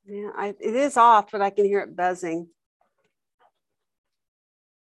 Yeah, it is off, but I can hear it buzzing.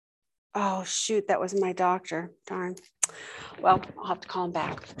 Oh, shoot, that was my doctor. Darn. Well, I'll have to call him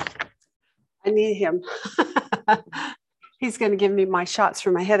back. I need him. He's going to give me my shots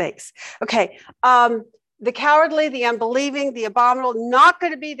for my headaches. Okay. The cowardly, the unbelieving, the abominable, not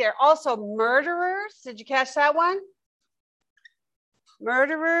going to be there. Also, murderers. Did you catch that one?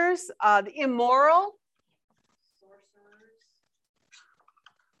 Murderers, the immoral.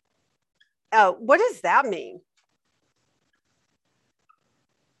 Oh, what does that mean?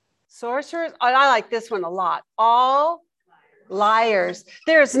 Sorcerers. Oh, I like this one a lot. All liars.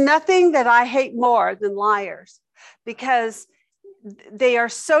 There's nothing that I hate more than liars, because they are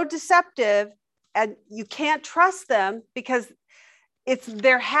so deceptive and you can't trust them because it's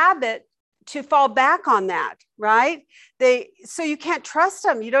their habit to fall back on that, right? So you can't trust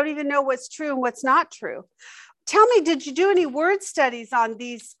them. You don't even know what's true and what's not true. Tell me, did you do any word studies on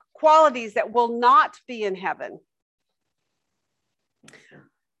these qualities that will not be in heaven?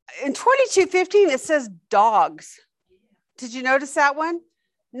 In 22:15, it says dogs. Did you notice that one?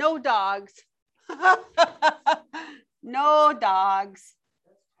 No dogs. No dogs.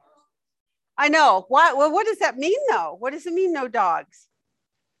 I know. What? Well, what does that mean, though? What does it mean, no dogs?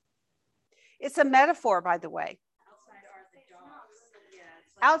 It's a metaphor, by the way. Outside are the dogs. Yeah,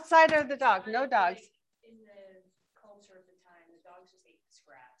 like, outside are the dogs, no dogs. In the culture of the time, the dogs just ate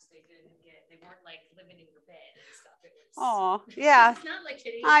scraps. They weren't like living in your bed and stuff. Oh, yeah. It's not like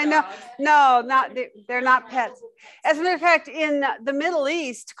today's I know. dogs. No, they're not pets. As a matter of fact, in the Middle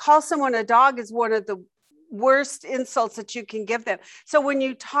East, to call someone a dog is one of the worst insults that you can give them. So when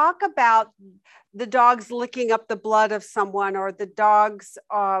you talk about the dogs licking up the blood of someone, or the dogs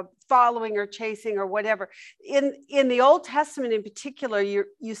following or chasing or whatever, in the Old Testament in particular,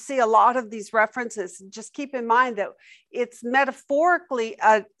 you see a lot of these references. Just keep in mind that it's metaphorically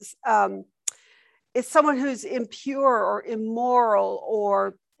it's someone who's impure or immoral,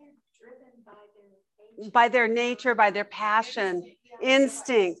 or by their nature, by their passion,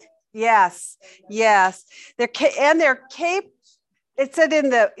 instinct. Yes. They're capable. It said in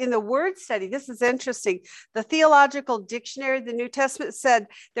the word study, this is interesting. The Theological Dictionary of the New Testament said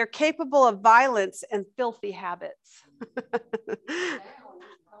they're capable of violence and filthy habits.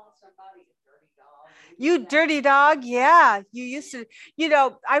 You dirty dog. Yeah. You used to,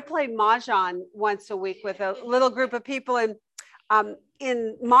 I played Mahjong once a week with a little group of people, and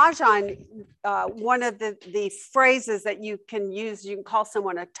in Mahjong, one of the phrases that you can use, you can call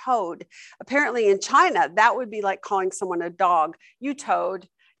someone a toad. Apparently in China, that would be like calling someone a dog. You toad,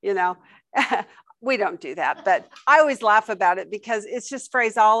 We don't do that, but I always laugh about it because it's just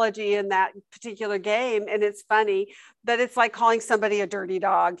phraseology in that particular game, and it's funny. But it's like calling somebody a dirty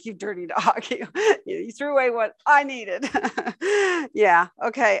dog. You dirty dog. You threw away what I needed. Yeah.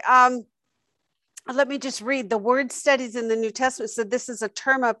 Okay. Let me just read. The word studies in the New Testament said this is a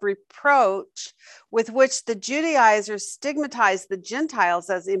term of reproach with which the Judaizers stigmatized the Gentiles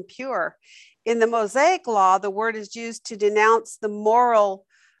as impure. In the Mosaic law, the word is used to denounce the moral,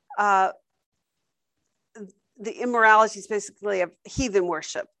 the immoralities basically of heathen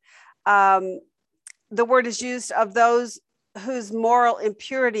worship. The word is used of those whose moral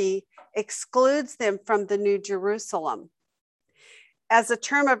impurity excludes them from the New Jerusalem. As a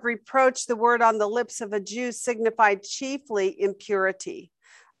term of reproach, the word on the lips of a Jew signified chiefly impurity.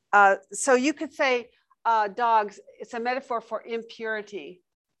 So you could say dogs, it's a metaphor for impurity.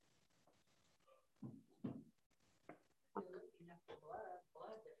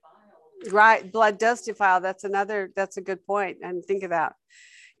 Right. Blood does defile. That's a good point. I didn't think of that.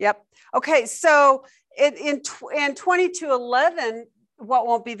 Yep. Okay. So in 22:11, what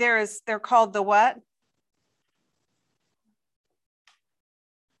won't be there is they're called the what?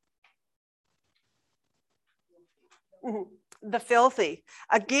 The filthy.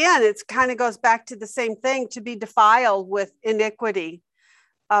 Again, it kind of goes back to the same thing, to be defiled with iniquity,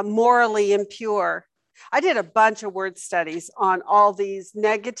 morally impure. I did a bunch of word studies on all these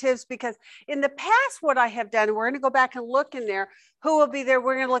negatives because in the past, what I have done, and we're going to go back and look in there, who will be there.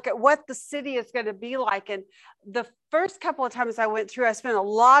 We're going to look at what the city is going to be like. And the first couple of times I went through, I spent a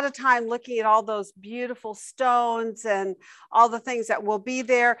lot of time looking at all those beautiful stones and all the things that will be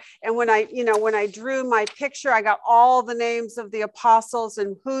there. And when I drew my picture, I got all the names of the apostles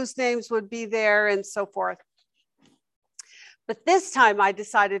and whose names would be there and so forth. But this time I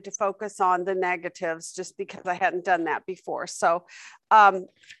decided to focus on the negatives just because I hadn't done that before. So, and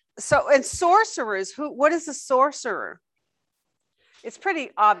sorcerers, what is a sorcerer? It's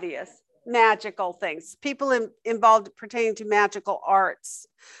pretty obvious. Magical things, people involved pertaining to magical arts,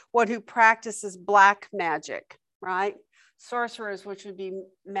 one who practices black magic, right? Sorcerers, which would be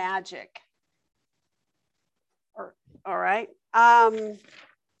magic. All right.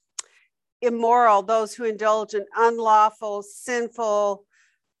 Immoral, those who indulge in unlawful, sinful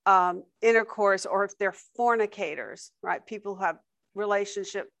intercourse, or if they're fornicators, right? People who have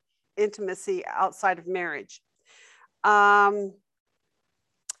relationship intimacy outside of marriage.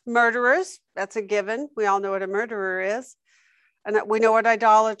 Murderers, that's a given. We all know what a murderer is. And we know what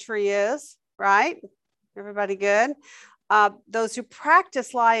idolatry is, right? Everybody good? Those who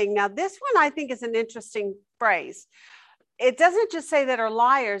practice lying. Now, this one I think is an interesting phrase. It doesn't just say that are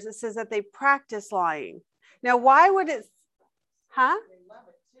liars. It says that they practice lying. Now, why would it? Huh?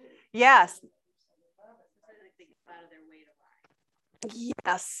 Yes.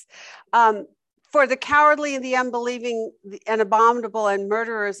 Yes. For the cowardly and the unbelieving and abominable and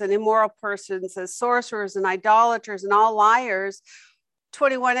murderers and immoral persons, as sorcerers and idolaters and all liars.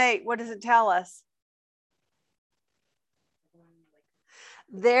 21:8, what does it tell us?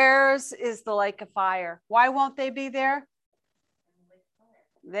 Theirs is the lake of fire. Why won't they be there?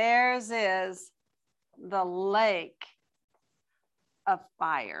 Theirs is the lake of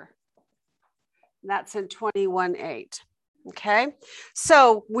fire. That's in 21:8. Okay,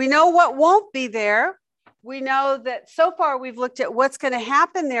 so we know what won't be there. We know that so far we've looked at what's going to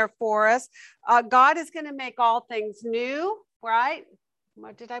happen there for us. God is going to make all things new, right?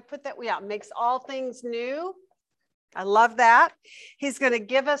 What did I put that? Yeah, makes all things new. I love that. He's going to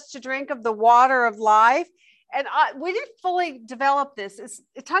give us to drink of the water of life. And we didn't fully develop this.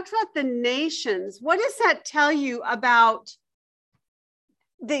 It talks about the nations. What does that tell you about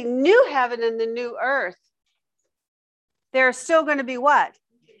the new heaven and the new earth? There are still going to be what?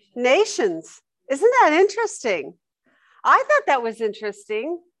 Nations. Isn't that interesting? I thought that was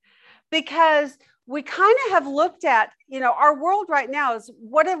interesting because we kind of have looked at, our world right now is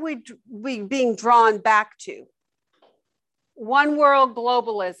what are we being drawn back to? One world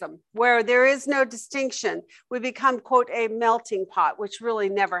globalism, where there is no distinction. We become, quote, a melting pot, which really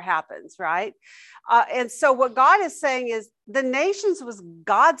never happens, right? And so what God is saying is the nations was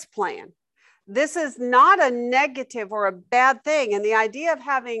God's plan. This is not a negative or a bad thing. And the idea of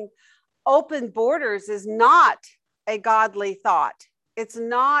having open borders is not a godly thought. It's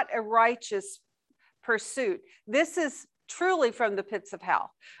not a righteous pursuit. This is truly from the pits of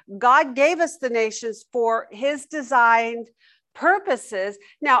hell. God gave us the nations for his designed purposes.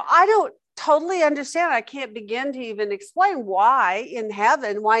 Now, I don't totally understand. I can't begin to even explain why in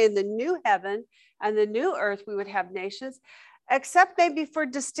the new heaven and the new earth, we would have nations, except maybe for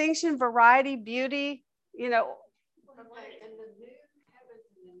distinction, variety, beauty, And the new heavens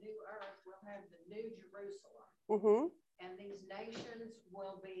and the new earth will have the new Jerusalem. Mm-hmm. And these nations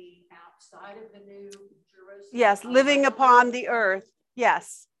will be outside of the new Jerusalem. Yes, living upon the earth.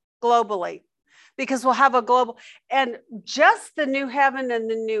 Yes, globally. Because we'll have a global, and just the new heaven and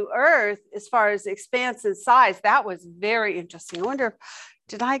the new earth, as far as expanse and size, that was very interesting. I wonder,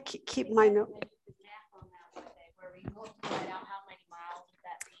 did I keep my note?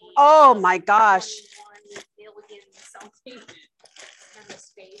 Oh my gosh.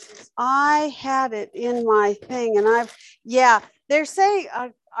 I had it in my thing and they're saying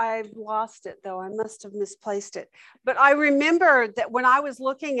I've lost it though. I must have misplaced it. But I remember that when I was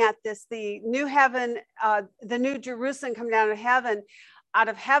looking at this, the new heaven, the new Jerusalem coming down out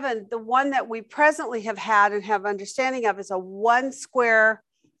of heaven, the one that we presently have had and have understanding of is a 1 square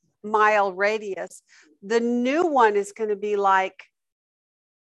mile radius. The new one is going to be like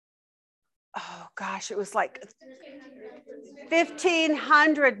oh gosh, it was like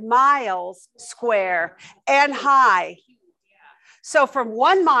 1,500 miles square and high. So from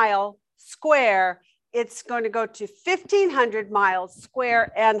 1 mile square, it's going to go to 1,500 miles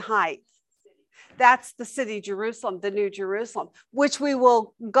square and height. That's the city Jerusalem, the New Jerusalem, which we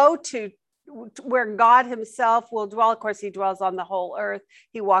will go to, where God himself will dwell. Of course, he dwells on the whole earth.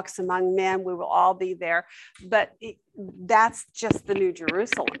 He walks among men. We will all be there. But that's just the New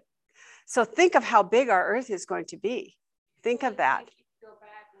Jerusalem. So think of how big our earth is going to be. Think of that. Go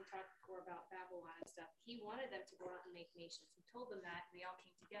back and talk before about Babylon and stuff. He wanted them to go out and make nations. He told them that, and they all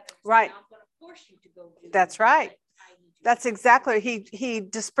came together. So right. now I'm going to force you to go do That's right. That's exactly. He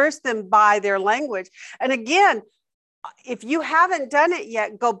dispersed them by their language. And again, if you haven't done it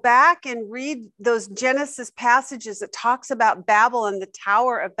yet, go back and read those Genesis passages that talks about Babel and the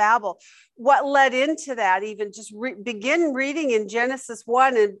Tower of Babel. What led into that? Even just begin reading in Genesis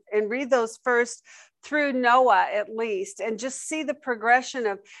 1 and read those first through Noah at least, and just see the progression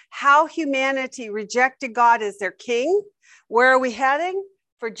of how humanity rejected God as their king. Where are we heading?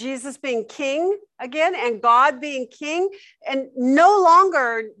 For Jesus being king again, and God being king, and no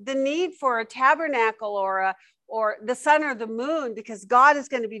longer the need for a tabernacle or the sun or the moon, because God is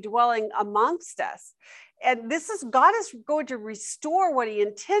going to be dwelling amongst us. And God is going to restore what he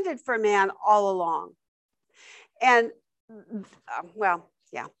intended for man all along. And well,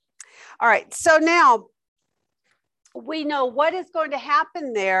 yeah. All right. So now we know what is going to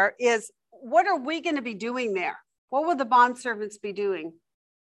happen there is, what are we going to be doing there? What will the bondservants be doing?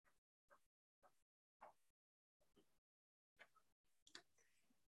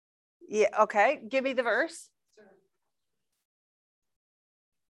 Yeah, okay. Give me the verse.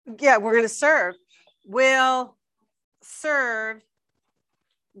 Yeah, we're going to serve. Will serve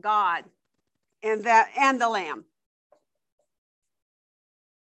God and the Lamb.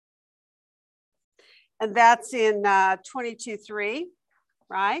 And that's in 22:3,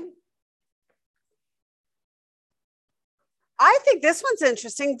 right? I think this one's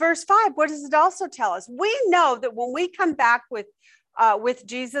interesting. Verse 5, what does it also tell us? We know that when we come back with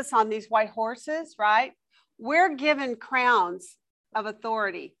Jesus on these white horses, right? We're given crowns of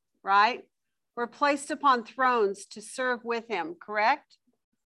authority, right? We're placed upon thrones to serve with him, correct?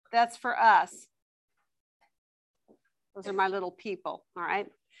 That's for us. Those are my little people, all right?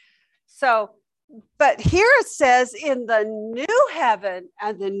 So, but here it says in the new heaven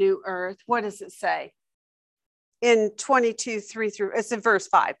and the new earth, what does it say? In 22:3 through, it's in verse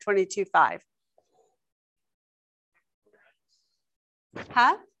 5, 22:5.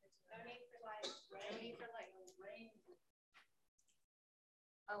 Huh?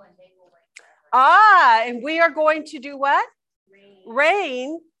 And we are going to do what?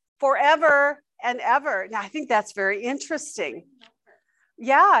 Reign forever and ever. Now, I think that's very interesting.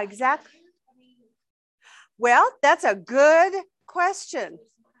 Yeah, exactly. Well, that's a good question.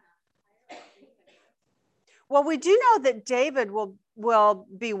 Well, we do know that David will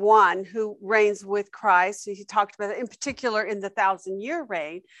be one who reigns with Christ. He talked about it in particular in the 1,000-year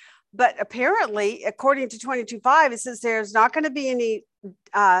reign. But apparently, according to 22:5, it says there's not going to be any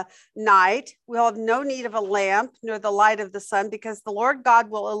night. We'll have no need of a lamp nor the light of the sun, because the Lord God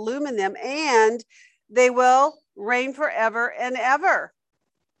will illumine them, and they will reign forever and ever.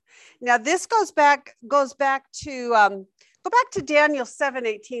 Now, this goes back to go back to Daniel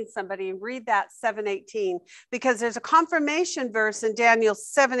 7:18, somebody, and read that 7:18, because there's a confirmation verse in Daniel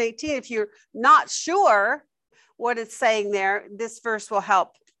 7:18. If you're not sure what it's saying there, this verse will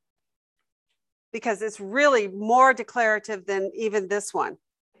help, because it's really more declarative than even this one.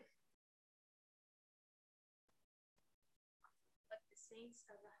 But the saints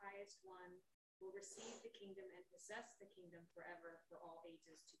of the highest one will receive the kingdom and possess the kingdom forever, for all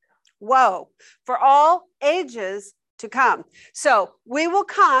ages to come. Whoa, for all ages to come. So we will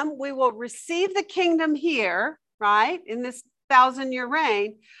come, we will receive the kingdom here, right, in this 1,000-year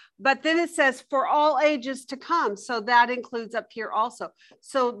reign. But then it says for all ages to come. So that includes up here also.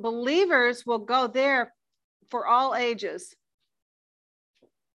 So believers will go there for all ages.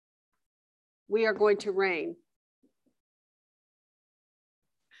 We are going to reign.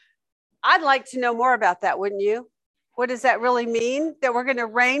 I'd like to know more about that, wouldn't you? What does that really mean? That we're going to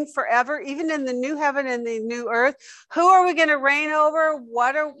reign forever, even in the new heaven and the new earth? Who are we going to reign over?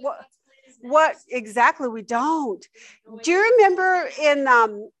 What exactly? We don't. Do you remember in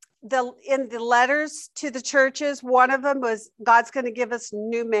the letters to the churches, one of them was God's going to give us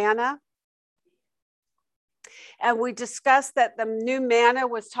new manna? And we discussed that the new manna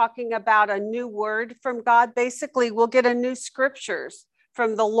was talking about a new word from God. Basically, we'll get a new scriptures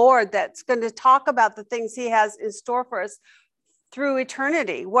from the Lord that's going to talk about the things he has in store for us through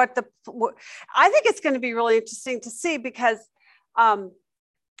eternity. I think it's going to be really interesting to see, because I'm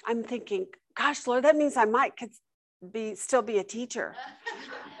thinking, gosh, Lord, that means I might still be a teacher.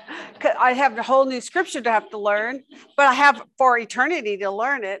 I have a whole new scripture to have to learn, but I have for eternity to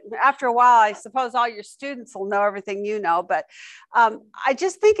learn it. After a while, I suppose all your students will know everything you know, but I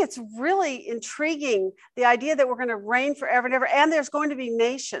just think it's really intriguing, the idea that we're going to reign forever and ever, and there's going to be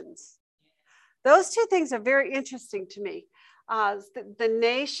nations. Those two things are very interesting to me. The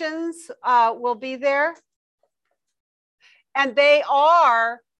nations will be there, and they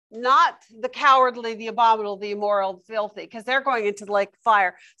are not the cowardly, the abominable, the immoral, the filthy, because they're going into the lake of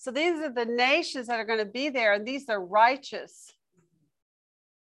fire. So these are the nations that are going to be there, and these are righteous,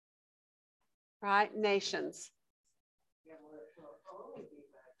 right? Nations.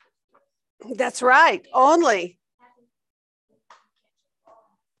 That's right, only.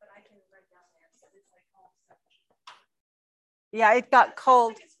 Yeah, it got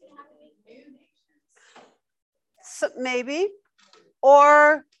cold. So maybe,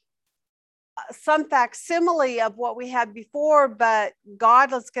 or some facsimile of what we had before, but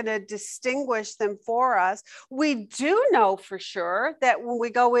God is going to distinguish them for us. We do know for sure that when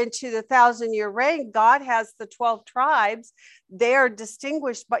we go into the 1,000-year reign, God has the 12 tribes. They are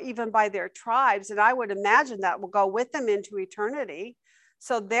distinguished even by their tribes, and I would imagine that will go with them into eternity.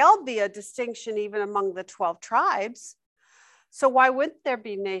 So there'll be a distinction even among the 12 tribes. So why wouldn't there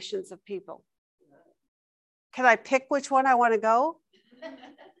be nations of people? Can I pick which one I want to go?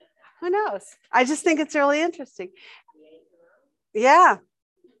 Who knows? I just think it's really interesting. Yeah.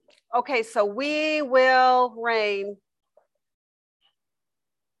 Okay, so we will reign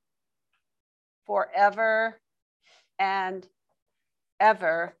forever and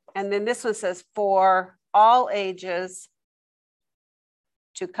ever. And then this one says, for all ages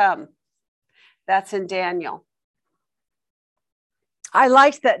to come. That's in Daniel. I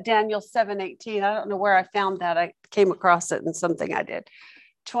liked that Daniel 7:18. I don't know where I found that. I came across it in something I did.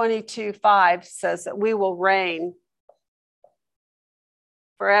 22:5 says that we will reign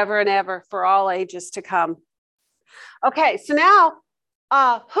forever and ever for all ages to come. Okay, so now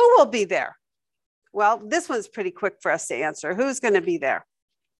who will be there? Well, this one's pretty quick for us to answer. Who's going to be there?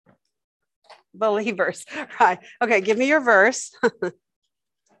 Believers, right? Okay, give me your verse.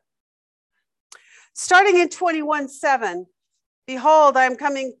 Starting in 21:7. Behold, I am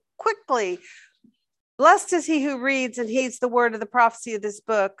coming quickly. Blessed is he who reads and heeds the word of the prophecy of this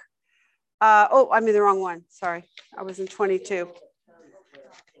book. I'm in the wrong one. Sorry, I was in 22.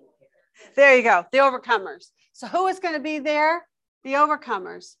 There you go, the overcomers. So who is going to be there? The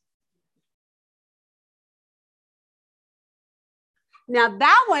overcomers. Now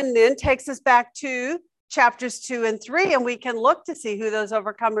that one then takes us back to chapters 2 and 3, and we can look to see who those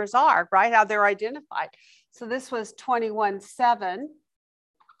overcomers are, right? How they're identified. So this was 21:7.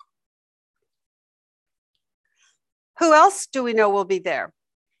 Who else do we know will be there?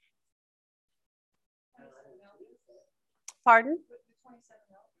 Pardon?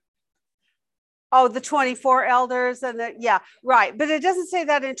 Oh, the 24 elders and yeah, right. But it doesn't say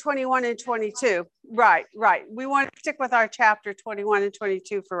that in 21 and 22. Right. We want to stick with our chapter 21 and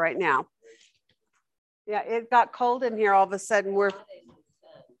 22 for right now. Yeah, it got cold in here all of a sudden. We want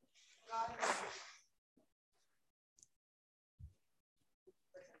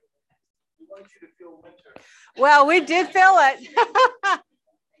you to feel winter. Well, we did feel it.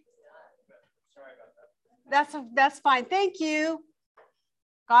 That's fine. Thank you.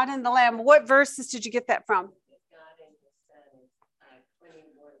 God and the Lamb. What verses did you get that from?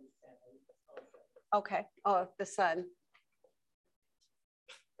 Okay. Oh, the Son.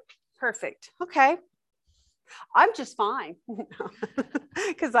 Perfect. Okay. I'm just fine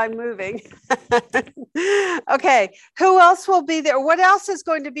because I'm moving. Okay. Who else will be there? What else is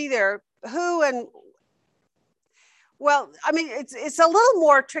going to be there? Who and well, I mean, it's a little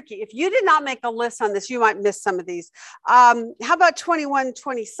more tricky. If you did not make a list on this, you might miss some of these. How about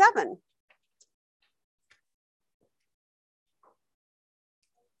 21:27?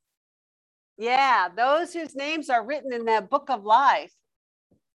 Yeah, those whose names are written in that book of life.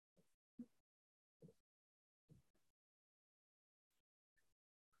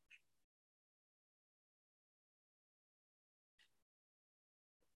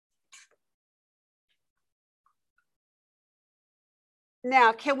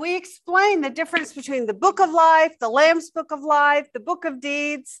 Now, can we explain the difference between the book of life, the Lamb's book of life, the book of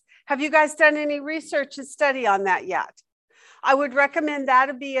deeds? Have you guys done any research and study on that yet? I would recommend that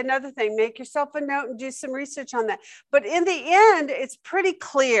to be another thing. Make yourself a note and do some research on that. But in the end, it's pretty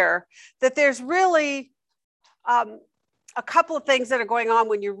clear that there's really a couple of things that are going on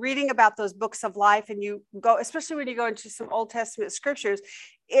when you're reading about those books of life, and you go, especially when you go into some Old Testament scriptures,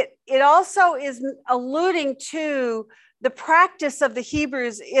 it also is alluding to the practice of the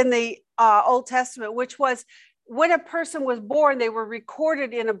Hebrews in the Old Testament, which was when a person was born, they were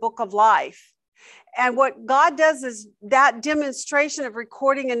recorded in a book of life. And what God does is that demonstration of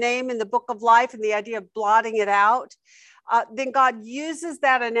recording a name in the book of life and the idea of blotting it out. Then God uses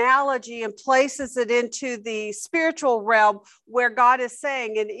that analogy and places it into the spiritual realm, where God is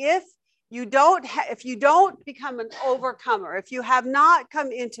saying, and if you don't become an overcomer, if you have not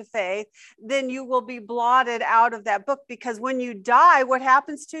come into faith, then you will be blotted out of that book. Because when you die, what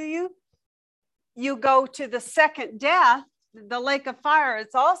happens to you? You go to the second death, the lake of fire.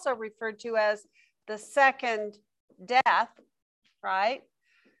 It's also referred to as the second death, right?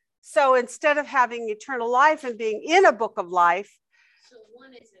 So instead of having eternal life and being in a book of life. So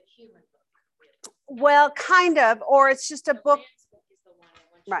one is a human book. Well, kind of, or it's just a book.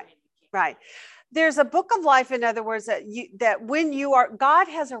 Right, right. There's a book of life, in other words, that when you are, God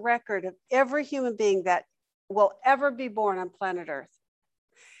has a record of every human being that will ever be born on planet Earth.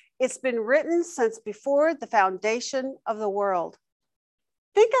 It's been written since before the foundation of the world.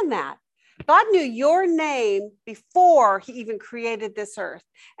 Think on that. God knew your name before he even created this earth,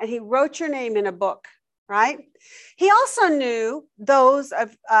 and he wrote your name in a book, right? He also knew those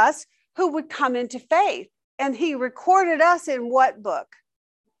of us who would come into faith, and he recorded us in what book?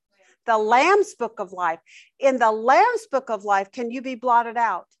 The Lamb's book of life. In the Lamb's book of life, can you be blotted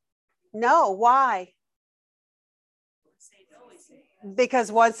out? No. Why?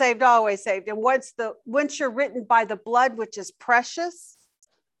 Because once saved, always saved. And once you're written by the blood, which is precious,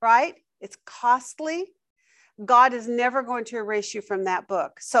 right? It's costly. God is never going to erase you from that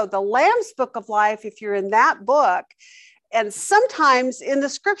book. So the Lamb's book of life, if you're in that book, and sometimes in the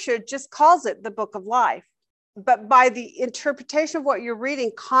scripture, it just calls it the book of life. But by the interpretation of what you're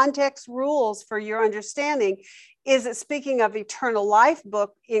reading, context rules for your understanding. Is it speaking of eternal life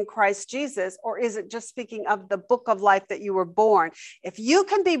book in Christ Jesus, or is it just speaking of the book of life that you were born? If you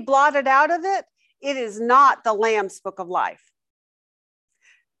can be blotted out of it, it is not the Lamb's book of life.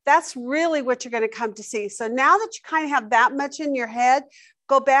 That's really what you're going to come to see. So now that you kind of have that much in your head,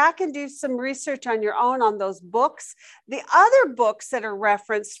 go back and do some research on your own on those books. The other books that are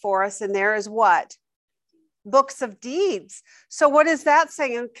referenced for us in there is what? Books of deeds. So what is that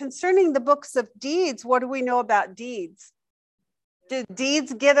saying? And concerning the books of deeds, what do we know about deeds? Did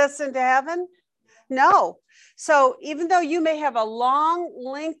deeds get us into heaven? No. So even though you may have a long,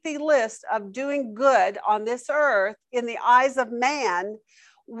 lengthy list of doing good on this earth in the eyes of man,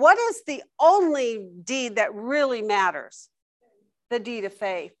 what is the only deed that really matters? The deed of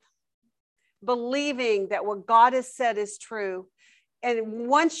faith. Believing that what God has said is true. And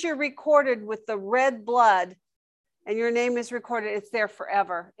once you're recorded with the red blood and your name is recorded, it's there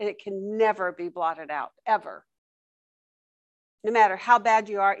forever. And it can never be blotted out, ever. No matter how bad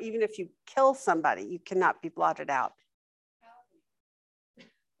you are, even if you kill somebody, you cannot be blotted out.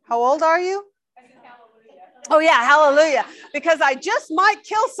 How old are you? Oh, yeah, hallelujah. Because I just might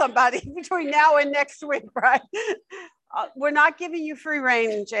kill somebody between now and next week, right? We're not giving you free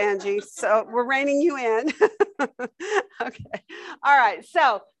range, Angie. So we're reining you in. Okay. All right.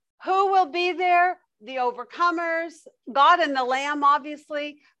 So who will be there? The overcomers, God and the Lamb,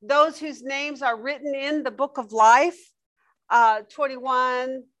 obviously. Those whose names are written in the book of life.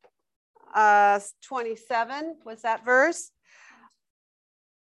 21, 27 was that verse?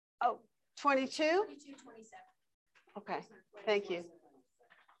 Oh, 22? 22, 27. Okay. Thank you.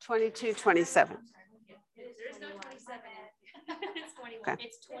 22, 27. There's no 27. It's 21. Okay.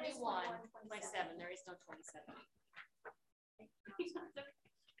 It's 21, 27. There is no 27.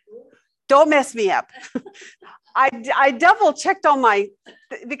 Don't mess me up. I double checked on my,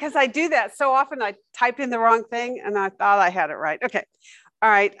 because I do that so often. I type in the wrong thing and I thought I had it right. Okay. All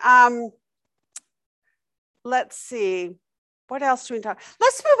right. Let's see. What else do we talk?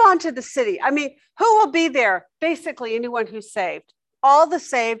 Let's move on to the city. I mean, who will be there? Basically, anyone who's saved. All the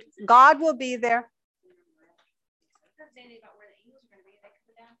saved. God will be there.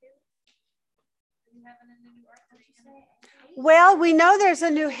 Well, we know there's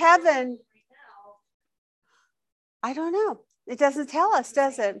a new heaven. I don't know. It doesn't tell us,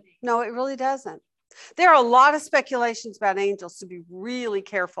 does it? No, it really doesn't. There are a lot of speculations about angels, to be really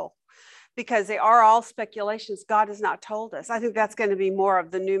careful, because they are all speculations. God has not told us. I think that's going to be more of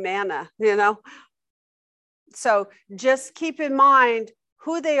the new manna, you know. So just keep in mind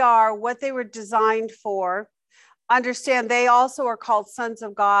who they are, what they were designed for. Understand they also are called sons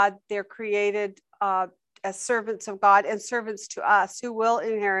of God. They're created as servants of God and servants to us who will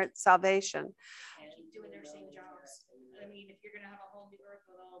inherit salvation. Doing their same jobs.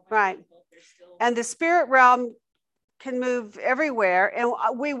 Right. people. There's still And the spirit realm can move everywhere. And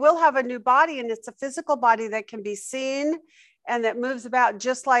we will have a new body, and it's a physical body that can be seen and that moves about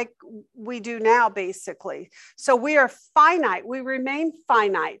just like we do now, basically. So we are finite. We remain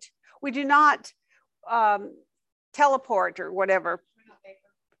finite. We do not teleport or whatever.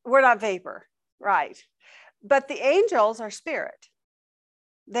 We're not vapor, right? But the angels are spirit.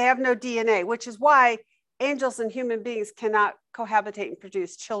 They have no DNA, which is why angels and human beings cannot cohabitate and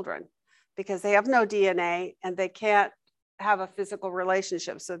produce children, because they have no DNA and they can't have a physical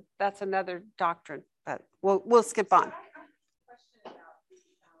relationship. So that's another doctrine, but we'll skip on. So I have a question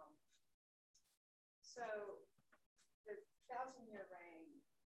about so the 1,000-year reign,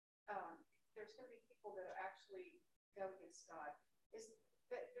 there's going to be people that actually go against God.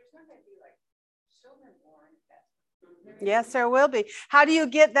 There's not going to be like children born at that time. Yes, there will be. How do you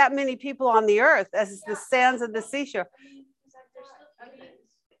get that many people on the earth as the sands of the seashore?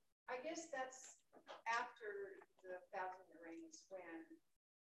 I guess that's after the 1,000-year reign is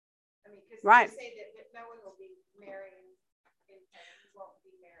when, because right. They say that no one will be marrying in heaven, won't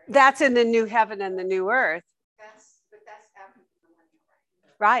be married. That's in the new heaven and the new earth. But that's after the millennial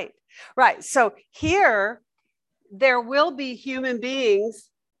reign. Right, right. So here, there will be human beings,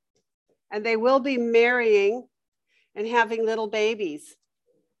 and they will be marrying and having little babies.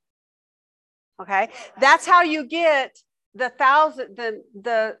 Okay, that's how you get the 1,000,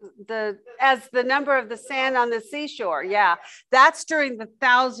 as the number of the sand on the seashore. Yeah, that's during the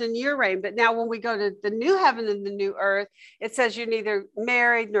 1,000-year reign. But now when we go to the new heaven and the new earth, it says you're neither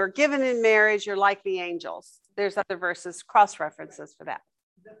married nor given in marriage. You're like the angels. There's other verses, cross references for that.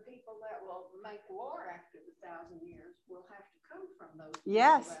 The people that will make war after the 1,000 years will have to come from those people.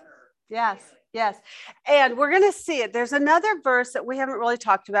 Yes. That are Yes, yes. And we're going to see it. There's another verse that we haven't really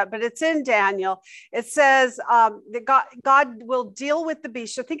talked about, but it's in Daniel. It says that God will deal with the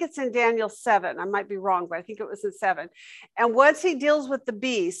beast. I think it's in Daniel 7. I might be wrong, but I think it was in 7. And once he deals with the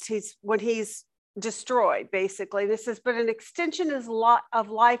beast, when he's destroyed, basically. This is, but an extension of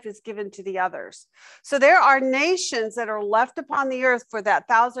life is given to the others. So there are nations that are left upon the earth for that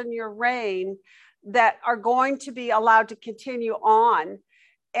 1,000-year reign that are going to be allowed to continue on.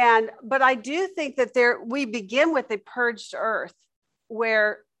 But I do think that we begin with a purged earth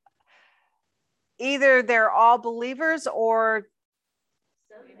where either they're all believers or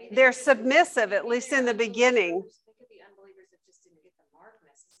they're submissive, at least in the beginning. They could be unbelievers that just didn't get the mark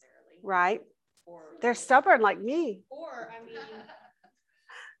necessarily. Right. Or they're stubborn like me.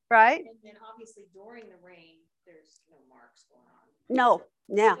 Right. And then obviously during the reign, there's no marks going on. No,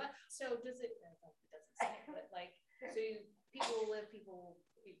 yeah. So does it doesn't say, but like, so people will live, people will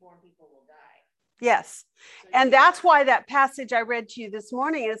be born, people will die. Yes. So and that's why that passage I read to you this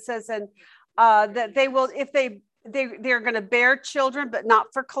morning, it says, and that they will, if they're going to bear children, but not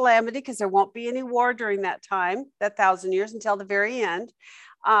for calamity, because there won't be any war during that time, that 1,000 years until the very end.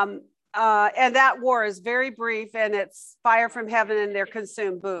 And that war is very brief, and it's fire from heaven and they're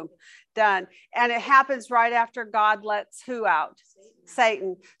consumed. Boom, done. And it happens right after God lets who out?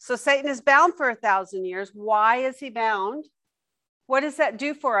 Satan. So Satan is bound for 1,000 years. Why is he bound? What does that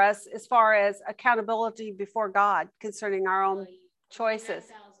do for us as far as accountability before God concerning our own choices?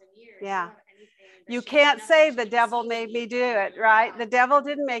 Yeah. You can't say the devil made me do it, right? The devil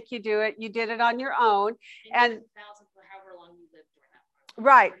didn't make you do it. You did it on your own. And for however long you lived during that.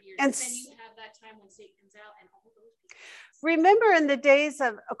 Right. And then you have that time when Satan comes out and all those people. Remember, in the days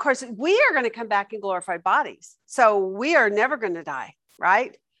of course, we are going to come back in glorified bodies. So we are never going to die,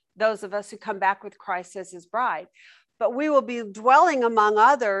 right? Those of us who come back with Christ as his bride. But we will be dwelling among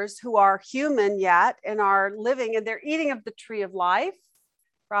others who are human yet and are living, and they're eating of the tree of life,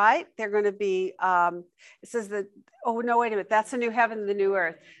 right? They're going to be, it says that, oh, no, wait a minute. That's the new heaven and the new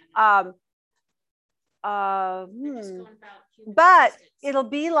earth. But it'll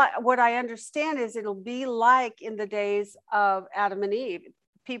be like, what I understand is it'll be like in the days of Adam and Eve.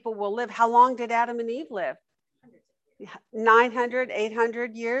 People will live. How long did Adam and Eve live? 900,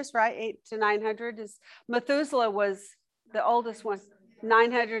 800 years, right? 8 to 900 is, Methuselah was the oldest one,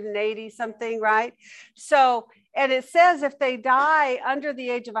 980 something, right? So, and it says if they die under the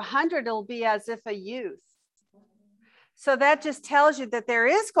age of 100, it'll be as if a youth. So that just tells you that there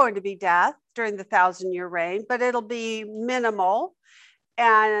is going to be death during the 1,000-year reign, but it'll be minimal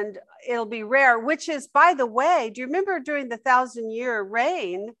and it'll be rare, which is, by the way, do you remember during the 1,000-year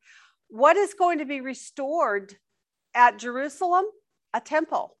reign, what is going to be restored at Jerusalem? A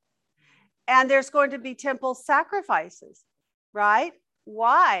temple. And there's going to be temple sacrifices, right?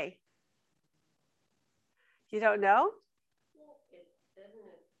 Why? You don't know? Well, doesn't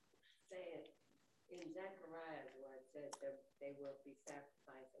it say it in Zechariah where it says that they will be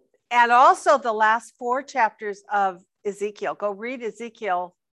sacrificing And also the last 4 chapters of Ezekiel. Go read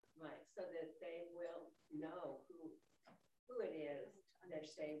Ezekiel. Right, so that they will know who it is that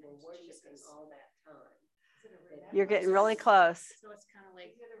they were worshiping all that time. You're getting really close. So it's kind of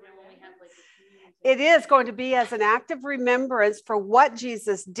like, when we have like It is going to be as an act of remembrance for what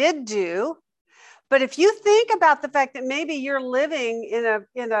Jesus did do. But if you think about the fact that maybe you're living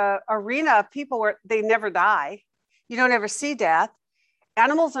in a arena of people where they never die, you don't ever see death.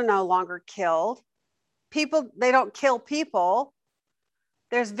 Animals are no longer killed. People, they don't kill people.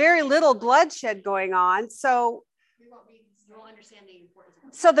 There's very little bloodshed going on. So you won't understand the importance of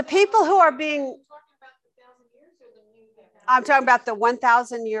it. So the people who are being, I'm talking about the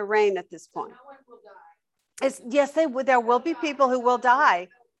 1,000-year reign at this point. Yes, there will be people who will die.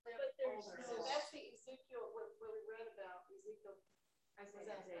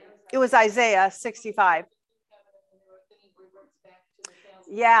 It was Isaiah 65.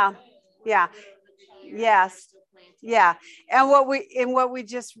 Yeah, yeah, yes, yeah. And what we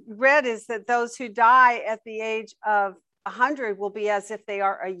just read is that those who die at the age of 100 will be as if they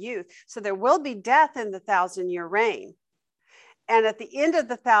are a youth. So there will be death in the 1,000-year reign. And at the end of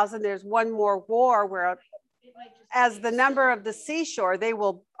the 1,000, there's one more war where, as the number of the seashore, they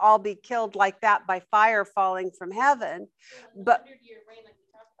will all be killed like that by fire falling from heaven. But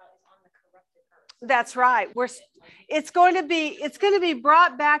that's right. It's going to be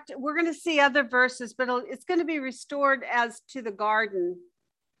brought back to, we're going to see other verses, but it's going to be restored as to the Garden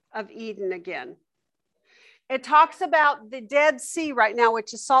of Eden again. It talks about the Dead Sea right now,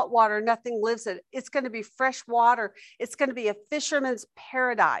 which is salt water. Nothing lives in it. It's going to be fresh water. It's going to be a fisherman's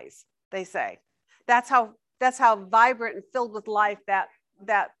paradise, they say. That's how vibrant and filled with life that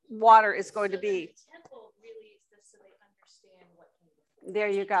water is going to be. There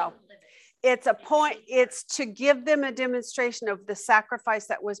you go. It's a point. It's to give them a demonstration of the sacrifice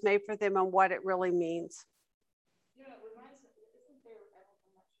that was made for them and what it really means. You know, it reminds me, isn't there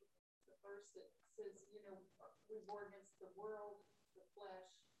the verse that says, you know, we war against the world, the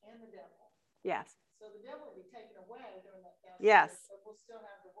flesh, and the devil. Yes. So the devil will be taken away during that 1,000 yes. years, but we'll still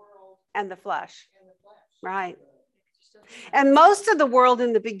have the world and the flesh. And the flesh. Right. And most of the world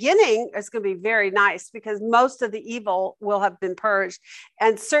in the beginning is going to be very nice because most of the evil will have been purged.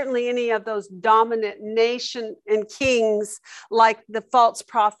 And certainly any of those dominant nation and kings like the false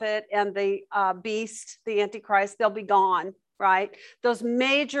prophet and the beast, the Antichrist, they'll be gone, right? Those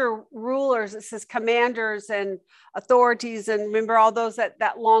major rulers, it says commanders and authorities. And remember all those,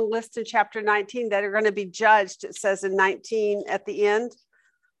 that long list in chapter 19 that are going to be judged, it says in 19 at the end,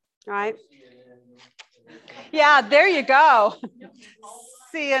 right? Yeah, there you go.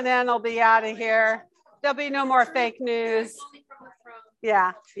 CNN will be out of here. There'll be no more fake news.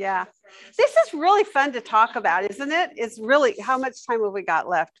 Yeah, yeah. This is really fun to talk about, isn't it? It's really, how much time have we got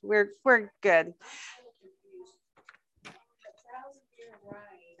left? We're good.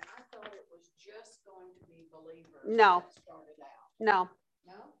 No. No.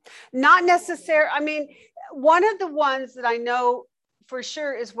 Not necessarily. I mean, one of the ones that I know for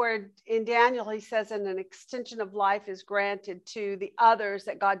sure is where in Daniel he says, and an extension of life is granted to the others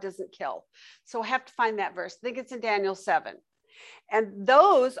that God doesn't kill. So I have to find that verse. I think it's in Daniel 7. And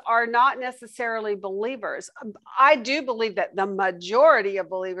those are not necessarily believers. I do believe that the majority of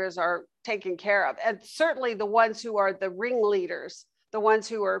believers are taken care of. And certainly the ones who are the ringleaders, the ones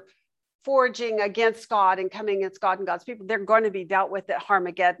who are forging against God and coming against God and God's people, they're going to be dealt with at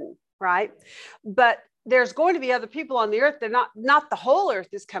Armageddon, right? But there's going to be other people on the earth. They're not the whole earth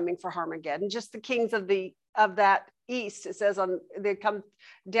is coming for Armageddon, just the kings of that east. It says they come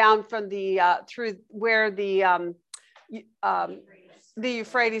down from the through where the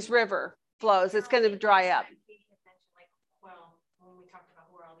Euphrates River flows. It's going to dry up. Well, when we talked about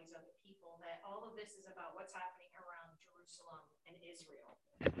who are all these other people, that all of this is about what's happening around Jerusalem and Israel.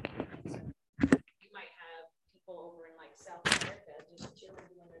 And so you might have people over in like South America just chilling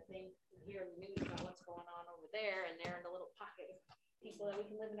doing their thing, hear the news about what's going on over there, and they're in a little pocket of people that we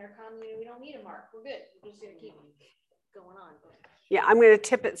can live in our community. We don't need a mark. We're good. We're just gonna keep going on. Yeah, I'm going to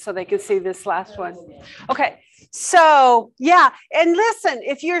tip it so they can see this last one. Okay, so yeah, and listen,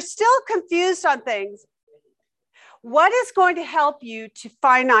 if you're still confused on things, what is going to help you to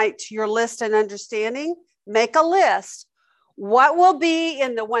finite your list and understanding? Make a list. What will be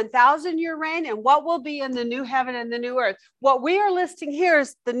in the 1,000-year reign and what will be in the new heaven and the new earth? What we are listing here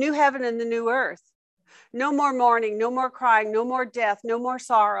is the new heaven and the new earth. No more mourning, no more crying, no more death, no more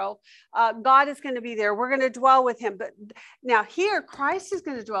sorrow. God is going to be there. We're going to dwell with him. But now here, Christ is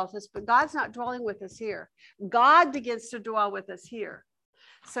going to dwell with us, but God's not dwelling with us here. God begins to dwell with us here.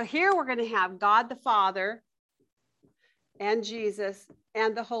 So here we're going to have God the Father and Jesus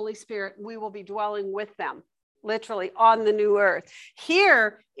and the Holy Spirit, we will be dwelling with them, literally on the new earth.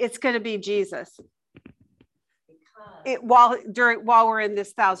 Here, it's going to be Jesus. While we're in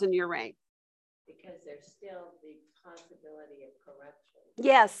this 1,000-year reign. Because there's still the possibility of corruption.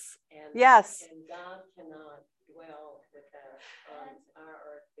 Yes. And, yes. And God cannot dwell with us on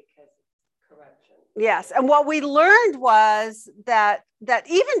our earth because of corruption. Yes. And what we learned was that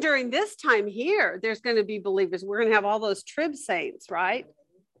even during this time here, there's going to be believers. We're going to have all those trib saints, right?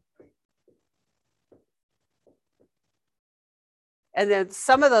 And then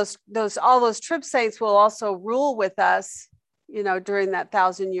some of all those trib saints will also rule with us, during that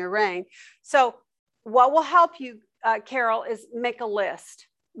 1,000-year reign. So what will help you, Carol, is make a list.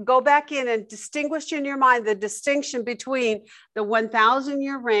 Go back in and distinguish in your mind the distinction between the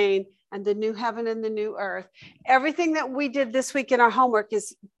 1,000-year reign and the new heaven and the new earth. Everything that we did this week in our homework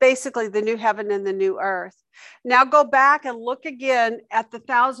is basically the new heaven and the new earth. Now go back and look again at the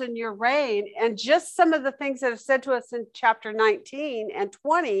 1,000-year reign, and just some of the things that are said to us in chapter 19 and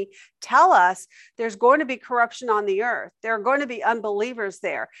 20 tell us there's going to be corruption on the earth. There are going to be unbelievers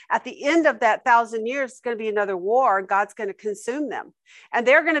there. At the end of that 1,000 years, it's going to be another war, and God's going to consume them. And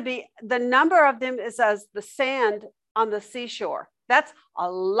they're going to be, the number of them is as the sand on the seashore. That's a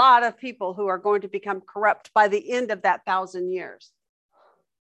lot of people who are going to become corrupt by the end of that 1,000 years.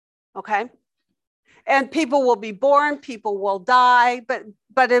 Okay? And people will be born, people will die, but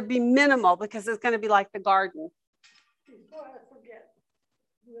it'll be minimal because it's going to be like the garden. Before I forget,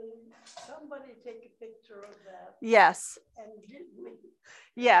 will somebody take a picture of that? Yes. And give me?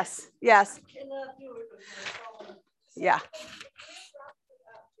 Yes, yes. I cannot do it with my phone. Yeah.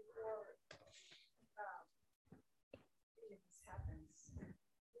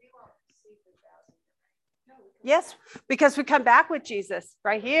 Yes, because we come back with Jesus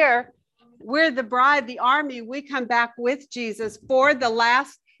right here. We're the bride, the army. We come back with Jesus for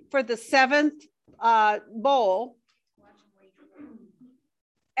the seventh bowl.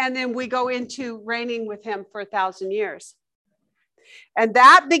 And then we go into reigning with him for 1,000 years. And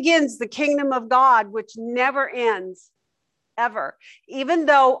that begins the kingdom of God, which never ends, ever, even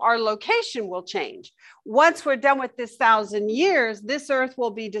though our location will change. Once we're done with this 1,000 years, this earth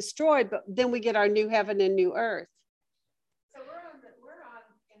will be destroyed, but then we get our new heaven and new earth. So we're on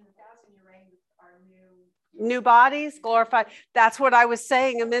in the 1,000-year reign with our new bodies, glorified. That's what I was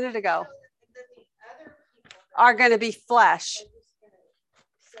saying a minute ago. So the other people are going to be flesh.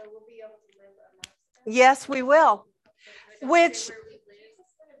 So we'll be able to live amongst them? Yes, we will. Which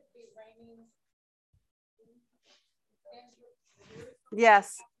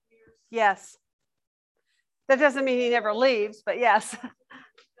yes. Yes. That doesn't mean he never leaves, but yes.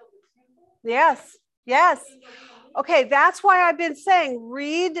 Yes. Yes. Okay, that's why I've been saying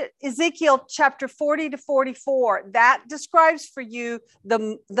read Ezekiel chapter 40 to 44. That describes for you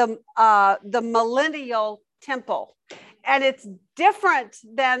the millennial temple. And it's different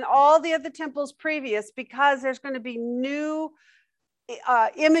than all the other temples previous because there's going to be new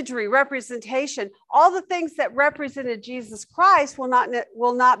imagery, representation. All the things that represented Jesus Christ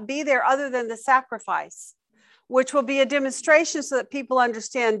will not be there other than the sacrifice, which will be a demonstration so that people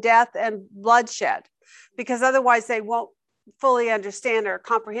understand death and bloodshed, because otherwise they won't fully understand or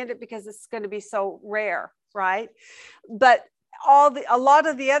comprehend it because it's going to be so rare, right? But a lot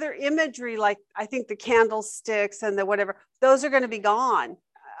of the other imagery, like I think the candlesticks and the whatever, those are going to be gone.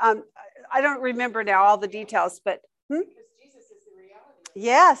 I don't remember now all the details, but because Jesus is the reality.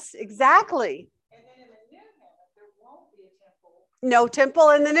 Yes, exactly. And then in the new heaven, there won't be a temple. No temple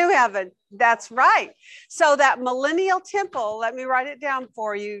in the new heaven. That's right. So that millennial temple, let me write it down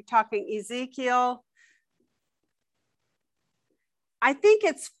for you, talking Ezekiel. I think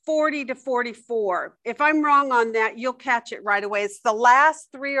it's 40 to 44. If I'm wrong on that, you'll catch it right away. It's the last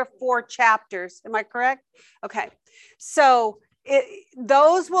 3 or 4 chapters. Am I correct? Okay. So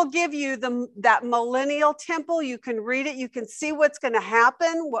those will give you that millennial temple. You can read it. You can see what's going to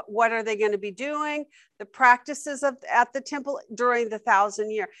happen. What are they going to be doing? The practices at the temple during the 1,000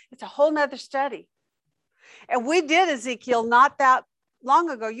 year. It's a whole nother study. And we did Ezekiel not that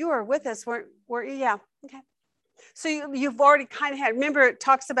long ago. You were with us, weren't you? Yeah. Okay. So you've already kind of had, remember it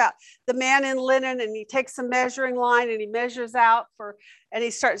talks about the man in linen, and he takes a measuring line and he measures out and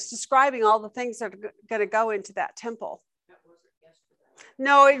he starts describing all the things that are going to go into that temple.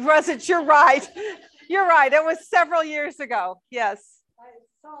 No, it wasn't. You're right. You're right. It was several years ago. Yes. I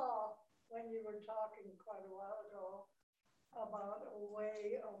saw when you were talking quite a while ago about a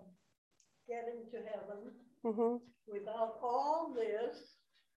way of getting to heaven without all this,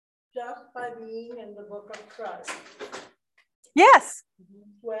 just by being in the book of Christ. Yes.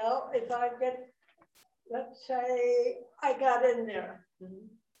 Well, if I get, let's say I got in there.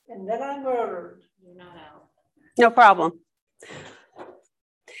 And then I murdered. You're not out. No problem.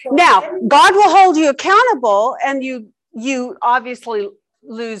 So Now, God will hold you accountable, and you obviously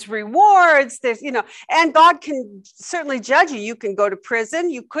lose rewards. There's, and God can certainly judge you. You can go to prison.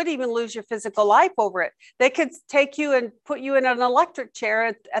 You could even lose your physical life over it. They could take you and put you in an electric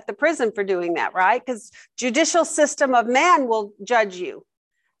chair at the prison for doing that, right? Because judicial system of man will judge you,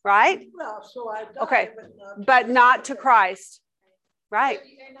 right? Well, so I died, Okay, but not to Christ, right?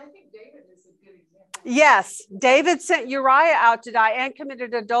 And I think David is a good example. Yes, David sent Uriah out to die and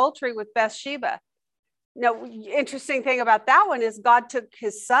committed adultery with Bathsheba. No, interesting thing about that one is God took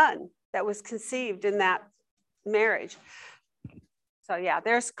his son that was conceived in that marriage. So yeah,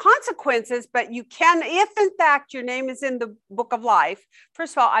 there's consequences, but you can, if in fact your name is in the book of life.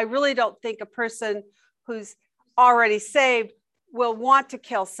 First of all, I really don't think a person who's already saved will want to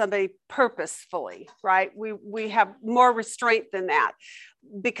kill somebody purposefully, right? We have more restraint than that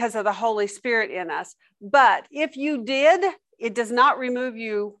because of the Holy Spirit in us. But if you did, it does not remove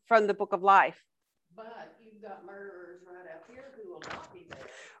you from the book of life. But you've got murderers right up here who will not be there.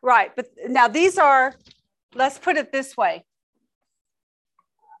 Right. But now these are, let's put it this way.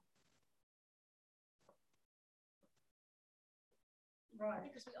 Right.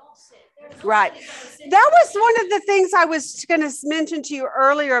 Because we all sin. Right. That was one of the things I was going to mention to you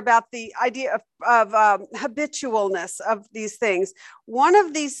earlier about the idea of habitualness of these things. One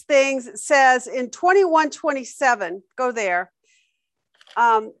of these things says in 21:27, go there.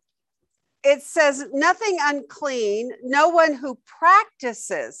 It says, nothing unclean, no one who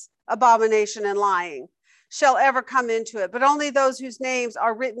practices abomination and lying shall ever come into it, but only those whose names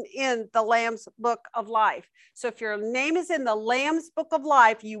are written in the Lamb's book of life. So if your name is in the Lamb's book of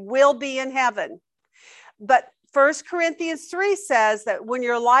life, you will be in heaven. But 1 Corinthians 3 says that when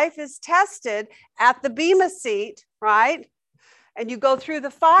your life is tested at the Bema seat, right? And you go through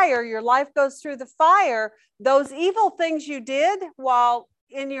the fire, your life goes through the fire, those evil things you did while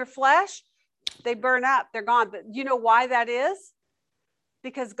in your flesh, they burn up, they're gone. But you know why that is?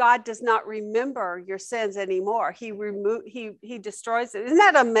 Because God does not remember your sins anymore. He destroys it. Isn't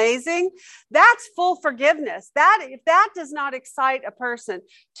that amazing? That's full forgiveness. If that does not excite a person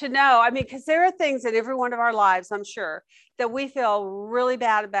to know, I mean, because there are things in every one of our lives, I'm sure, that we feel really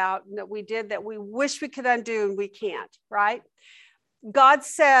bad about and that we did that we wish we could undo and we can't, right? God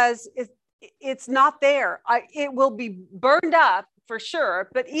says it's not there. It will be burned up for sure.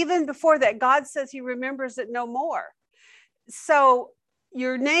 But even before that, God says he remembers it no more. So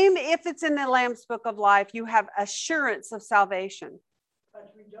your name, if it's in the Lamb's book of life, you have assurance of salvation.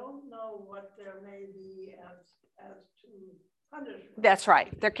 But we don't know what there may be as to punishment. That's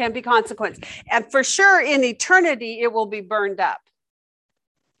right. There can be consequence. And for sure in eternity, it will be burned up.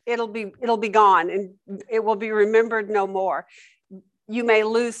 It'll be gone and it will be remembered no more. You may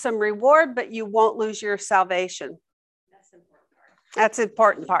lose some reward, but you won't lose your salvation. That's the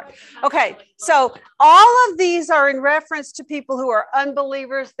important part. Okay, so all of these are in reference to people who are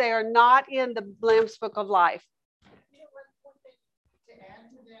unbelievers. They are not in the Lamb's book of life. You know what, one thing to add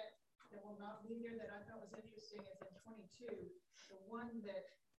to that will not be here that I thought was interesting is in 22, the one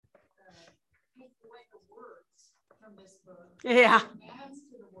that takes away the words from this book. Yeah. Adds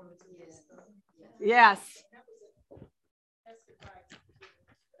to the words of this book. Yes. That was testified to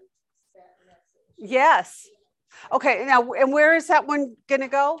that message. Yes. Okay, now, and where is that one going to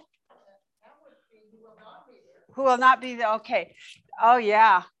go? That would be who will not be there. Who will not be there? Okay. Oh,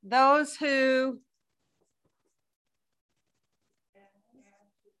 yeah. Those who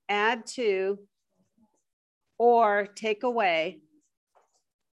add to or take away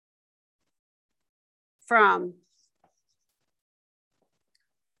from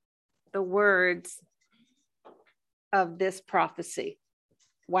the words of this prophecy.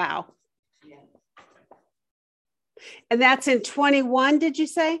 Wow. And that's in 21, did you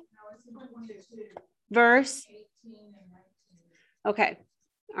say? No, it's in 22. Verse? 18 and 19. Okay.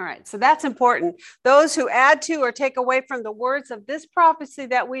 All right. So that's important. Those who add to or take away from the words of this prophecy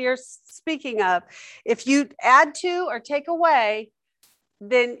that we are speaking of, if you add to or take away,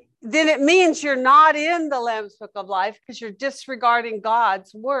 then it means you're not in the Lamb's book of life because you're disregarding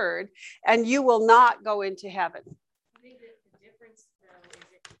God's word and you will not go into heaven. I think that the difference, though, is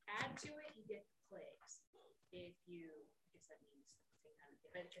if you add to it, you get the plagues. If you, I guess that means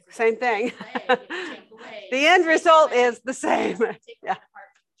Same thing. Away, The end result is the same. Yeah.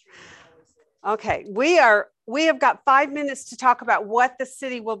 Okay, we have got 5 minutes to talk about what the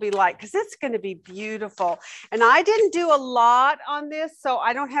city will be like because it's going to be beautiful. And I didn't do a lot on this, so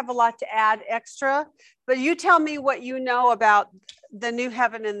I don't have a lot to add extra. But you tell me what you know about the new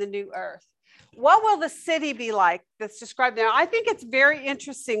heaven and the new earth. what will the city be like that's described there? I think it's very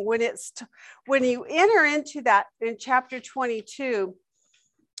interesting when when you enter into that in chapter 22.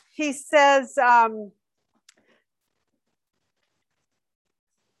 He says,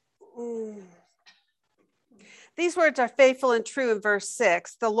 these words are faithful and true in verse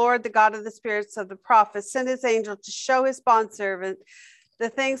 6. The Lord, the God of the spirits of the prophets, sent his angel to show his bondservant the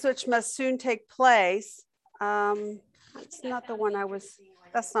things which must soon take place. That's not the one I was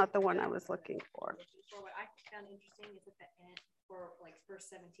looking for. What I found interesting is that for like verse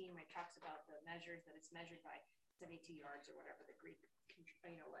 17, when it talks about the measures, that it's measured by 72 yards or whatever the Greek was,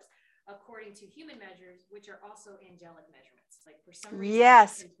 according to human measures, which are also angelic measurements. Like for some reason,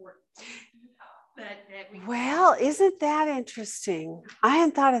 yes, it's important. Well, isn't that interesting? I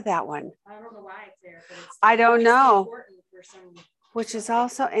hadn't thought of that one. I don't know why it's there, but it's I don't know. Which is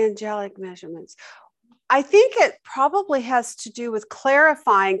also angelic measurements. I think it probably has to do with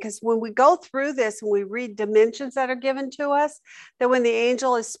clarifying, because when we go through this and we read dimensions that are given to us, that when the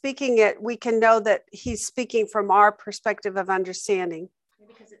angel is speaking it, we can know that he's speaking from our perspective of understanding.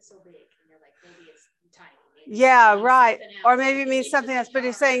 Maybe because it's so big, and you're like, maybe it's tiny. Yeah, right. Or maybe it means something else, but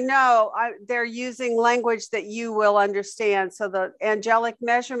he's saying, no, they're using language that you will understand. So the angelic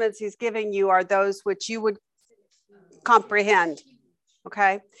measurements he's giving you are those which you would comprehend.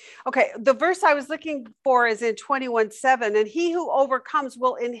 Okay. The verse I was looking for is in 21:7, and he who overcomes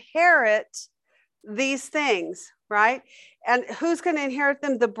will inherit these things, right? And who's going to inherit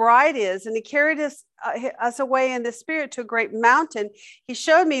them? The bride is. And he carried us away in the spirit to a great mountain. He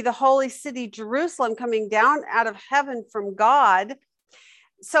showed me the holy city, Jerusalem, coming down out of heaven from God.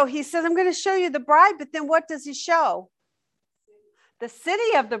 So he says, I'm going to show you the bride, but then what does he show? The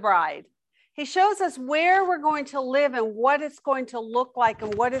city of the bride. He shows us where we're going to live and what it's going to look like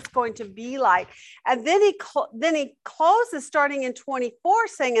and what it's going to be like. And then he closes starting in 24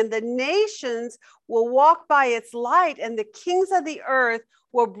 saying, and the nations will walk by its light, and the kings of the earth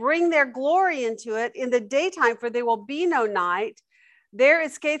will bring their glory into it in the daytime, for there will be no night. There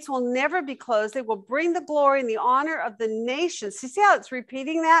its gates will never be closed. They will bring the glory and the honor of the nations. You see how it's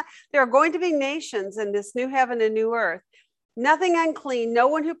repeating that? There are going to be nations in this new heaven and new earth. Nothing unclean, no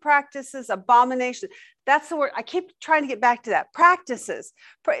one who practices abomination. That's the word. I keep trying to get back to that. Practices.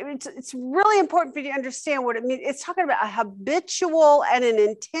 It's really important for you to understand what it means. It's talking about a habitual and an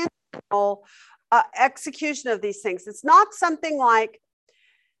intentional execution of these things. It's not something like,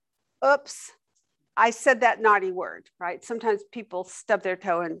 oops, I said that naughty word, right? Sometimes people stub their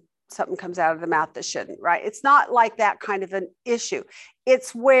toe and something comes out of the mouth that shouldn't, right? It's not like that kind of an issue.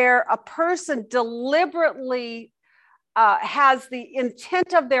 It's where a person deliberately has the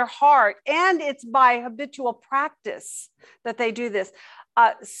intent of their heart, and it's by habitual practice that they do this.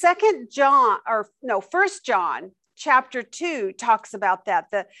 1 John chapter 2 talks about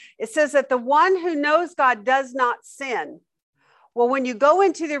that. It says that the one who knows God does not sin. Well, when you go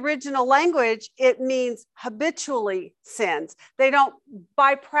into the original language, it means habitually sins. They don't,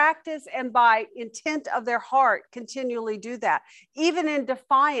 by practice and by intent of their heart, continually do that, even in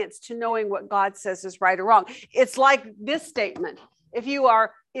defiance to knowing what God says is right or wrong. It's like this statement. If you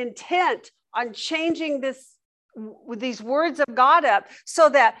are intent on changing these words of God up so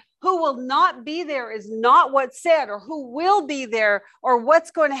that who will not be there is not what's said, or who will be there or what's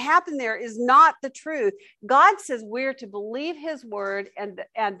going to happen there is not the truth. God says we're to believe his word and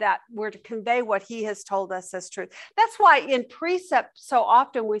that we're to convey what he has told us as truth. That's why in precept so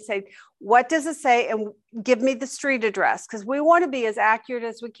often we say, what does it say? And give me the street address, because we want to be as accurate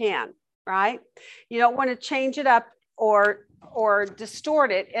as we can, right? You don't want to change it up or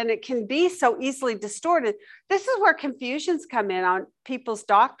distort it, and it can be so easily distorted. This is where confusions come in on people's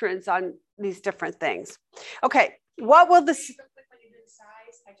doctrines on these different things. Okay, what will this? Size,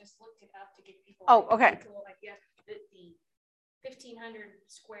 I just looked it up to give people. Okay. The 1,500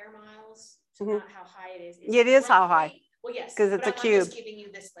 square miles. So not how high it is. It is how high. Well, yes, because it's a cube. I'm just giving you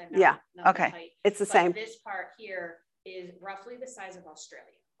this. Yeah. Okay. It's the same. This part here is roughly the size of Australia.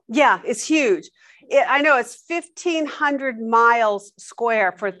 Yeah, it's huge. I know it's 1,500 miles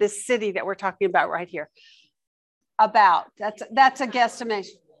square for this city that we're talking about right here. About that's a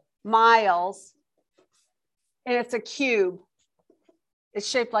guesstimation. Miles. And it's a cube. It's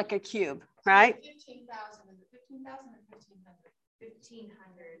shaped like a cube, right? 15,000 and 15,000 and 1,500.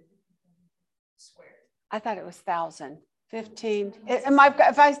 1,500 squared. I thought it was 1,000. 15.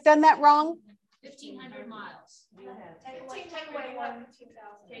 Have I done that wrong? 1,500 miles. Take away 1,000.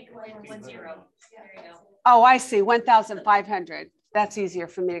 Take away 1 0. There you go. Oh, I see. 1,500. That's easier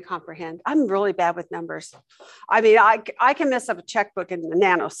for me to comprehend. I'm really bad with numbers. I mean, I can mess up a checkbook in a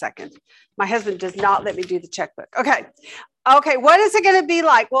nanosecond. My husband does not let me do the checkbook. Okay. Okay. What is it going to be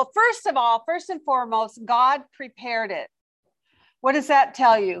like? Well, first of all, first and foremost, God prepared it. What does that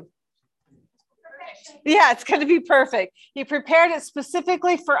tell you? Yeah, it's going to be perfect. He prepared it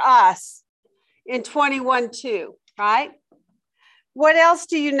specifically for us in 21:2, right? What else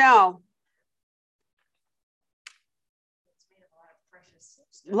do you know?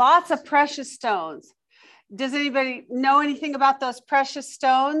 Lots of precious stones. Does anybody know anything about those precious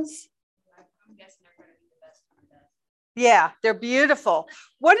stones? I'm guessing they're going to be the best of the best. Yeah, they're beautiful.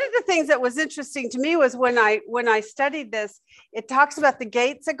 One of the things that was interesting to me was when I studied this, it talks about the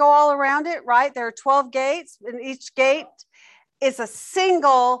gates that go all around it, right? There are 12 gates, and each gate is a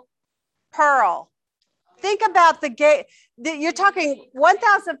single pearl. Think about the gate. You're talking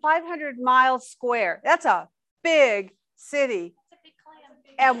 1,500 miles square. That's a big city.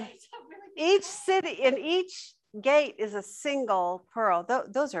 And each city, in each gate is a single pearl.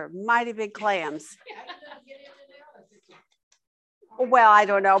 Those are mighty big clams. Well, I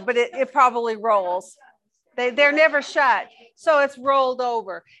don't know, but it probably rolls. They're never shut. So it's rolled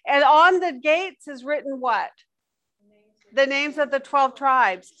over. And on the gates is written what? The names of the 12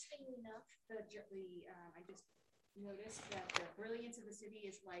 tribes. I just noticed that the brilliance of the city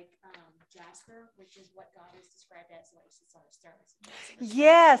is like jasper, which is what God is described as, like it's on a stars.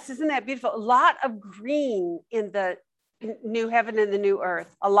 Yes, isn't that beautiful? A lot of green in the new heaven and the new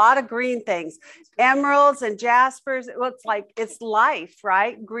earth. A lot of green things, emeralds and jaspers. It looks like it's life,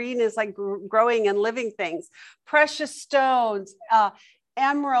 right? Green is like growing and living things. Precious stones,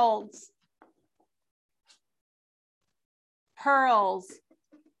 emeralds, pearls,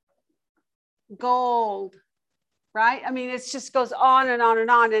 gold, right? I mean, it just goes on and on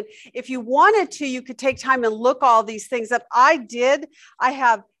and on. And if you wanted to, you could take time and look all these things up. I did. I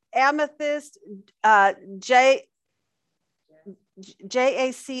have amethyst, jacinth,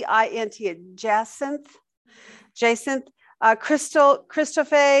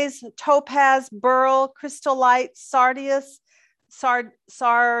 Christophase, topaz, beryl, crystallite, sardius,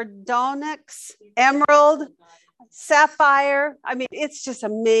 sardonyx, emerald, sapphire. I mean, it's just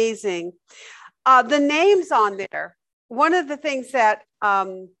amazing. The names on there. One of the things that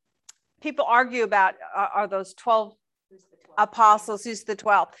people argue about are those 12 apostles. Who's the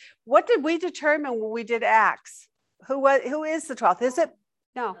 12th? What did we determine when we did Acts? Who is the 12th? Is it?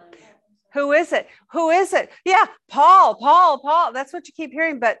 No. Who is it? Who is it? Yeah, Paul. That's what you keep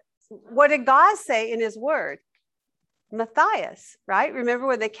hearing. But what did God say in his word? Matthias, right? Remember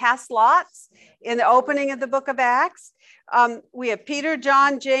when they cast lots in the opening of the book of Acts? We have Peter,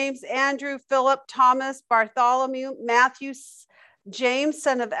 John, James, Andrew, Philip, Thomas, Bartholomew, Matthew, James,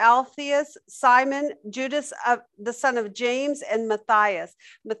 son of Alphaeus, Simon, Judas, the son of James, and Matthias.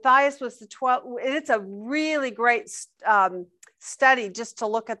 Matthias was the 12th. And it's a really great study just to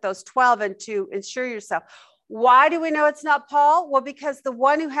look at those 12 and to ensure yourself. Why do we know it's not Paul? Well, because the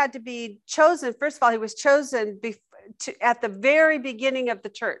one who had to be chosen, first of all, he was chosen at the very beginning of the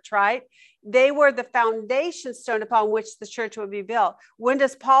church, right? They were the foundation stone upon which the church would be built. When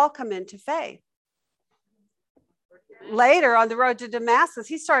does Paul come into faith? Later on the road to Damascus.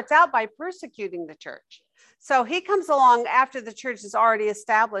 He starts out by persecuting the church. So he comes along after the church is already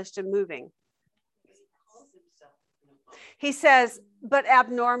established and moving. He says, but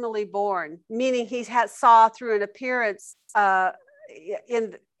abnormally born, meaning he saw through an appearance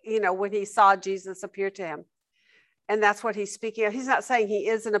when he saw Jesus appear to him. And that's what he's speaking of. He's not saying he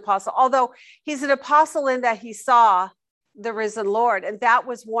is an apostle, although he's an apostle in that he saw the risen Lord. And that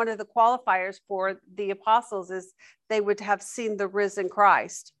was one of the qualifiers for the apostles, is they would have seen the risen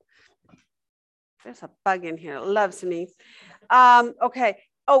Christ. There's a bug in here. It loves me. Okay.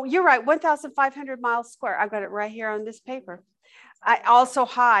 Oh, you're right. 1,500 miles square. I've got it right here on this paper. Also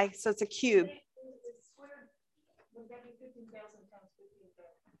high, so it's a cube.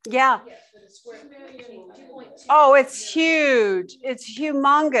 Yeah. Oh, it's huge. It's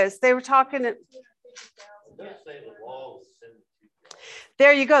humongous. They were talking.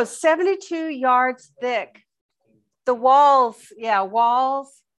 There you go. 72 yards thick. The walls,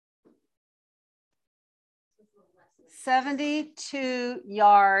 walls. 72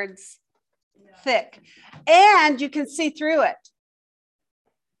 yards thick. And you can see through it.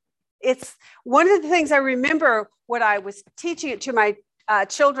 It's one of the things I remember when I was teaching it to my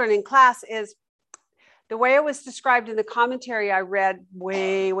children in class is the way it was described in the commentary I read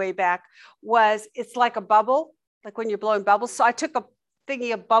way back was it's like a bubble, like when you're blowing bubbles. So I took a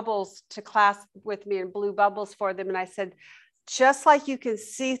thingy of bubbles to class with me and blew bubbles for them. And I said, just like you can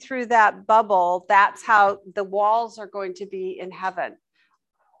see through that bubble, that's how the walls are going to be in heaven.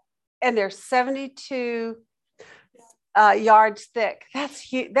 And they're 72 yards thick. That's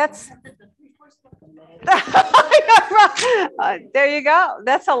huge. That's there you go.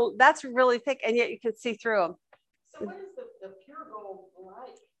 That's really thick, and yet you can see through them. So what is the pure gold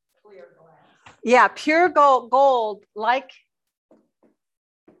like clear glass? Yeah, pure gold like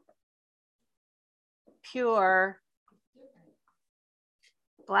pure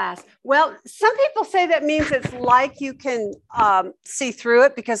glass. Well, some people say that means it's like you can see through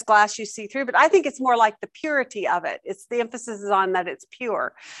it, because glass you see through, but I think it's more like the purity of it. It's the emphasis is on that it's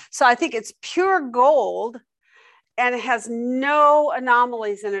pure. So I think it's pure gold, and it has no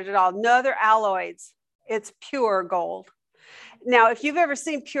anomalies in it at all, no other alloys. It's pure gold. Now, if you've ever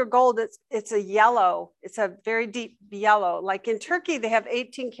seen pure gold, it's a yellow. It's a very deep yellow. Like in Turkey, they have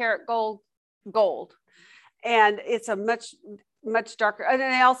 18 karat gold, and it's a much darker. And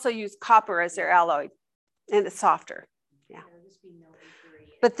they also use copper as their alloy, and it's softer. Yeah.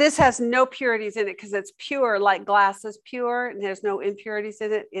 But this has no purities in it because it's pure, like glass is pure, and there's no impurities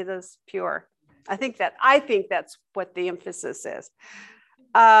in it. It is pure. I think that's what the emphasis is.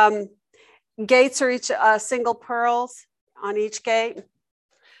 Gates are each single pearls on each gate.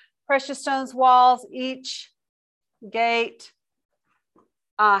 Precious stones walls. Each gate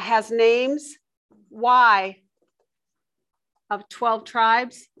has names. Why? Of 12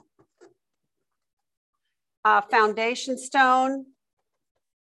 tribes. Foundation stone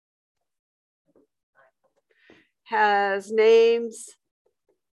has names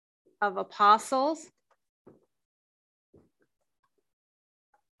of apostles.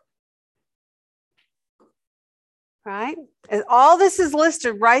 Right? And all this is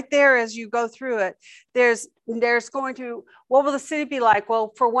listed right there as you go through it. There's going to, what will the city be like?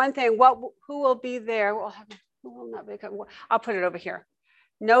 Well, for one thing, who will be there? Who will not become, I'll put it over here.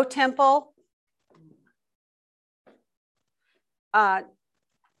 No temple.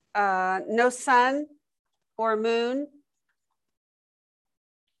 No sun or moon.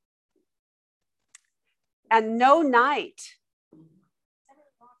 And no night.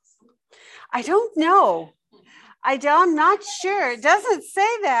 I don't know. I'm not sure. It doesn't say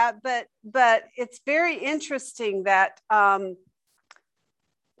that, but it's very interesting that that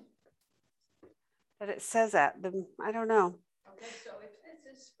it says that. I don't know. Okay, so if this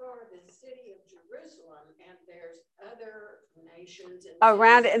is for the city of Jerusalem and there's other nations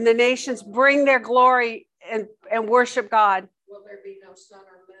around it, and the nations bring their glory and worship God. Will there be no sun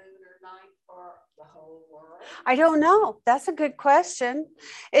or moon or night for the whole world? I don't know. That's a good question.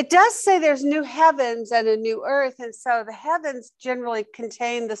 It does say there's new heavens and a new earth. And so the heavens generally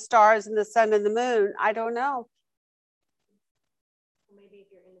contain the stars and the sun and the moon. I don't know. Maybe if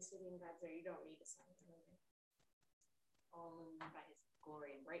you're in the city and God's there, you don't need the sun. All by his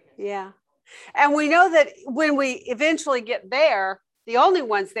glory and brightness. Yeah. And we know that when we eventually get there, the only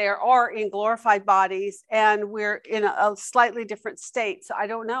ones there are in glorified bodies, and we're in a slightly different state. So I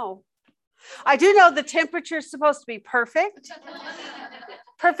don't know. I do know the temperature is supposed to be perfect.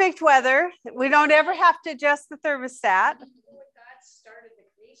 Perfect weather. We don't ever have to adjust the thermostat. When God started the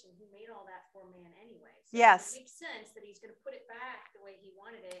creation, he made all that for man anyway. So yes. It makes sense that he's going to put it back the way he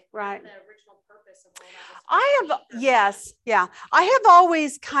wanted it. Right. The original purpose of all that. I have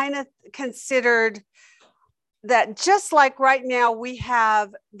always kind of considered that, just like right now we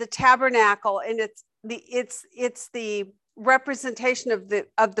have the tabernacle, and it's the representation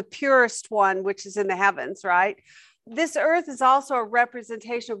of the purest one, which is in the heavens, right? This earth is also a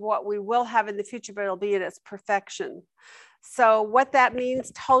representation of what we will have in the future, but it'll be in its perfection. So what that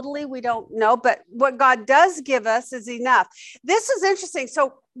means totally, we don't know, but what God does give us is enough. This is interesting.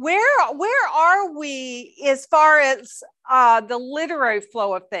 So where are we as far as the literary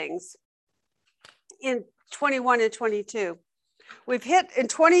flow of things in 21 and 22? We've hit in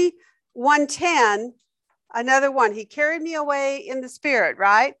 21:10, another one. He carried me away in the spirit,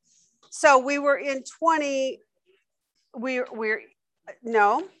 right? So we were in 20. We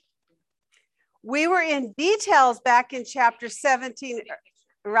were in details back in chapter 17,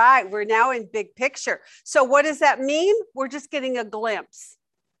 right? We're now in big picture. So what does that mean? We're just getting a glimpse.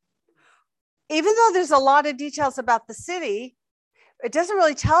 Even though there's a lot of details about the city, it doesn't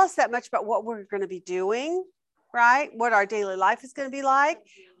really tell us that much about what we're going to be doing, right? What our daily life is going to be like.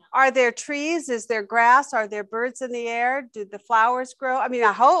 Are there trees? Is there grass? Are there birds in the air? Do the flowers grow? I mean,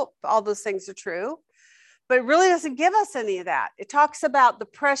 I hope all those things are true. But it really doesn't give us any of that. It talks about the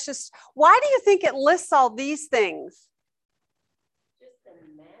precious. Why do you think it lists all these things? Just the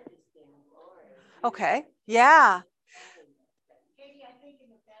majesty and glory. Okay. Yeah. Katie, I think in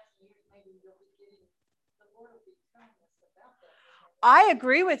the past years, maybe you'll be getting I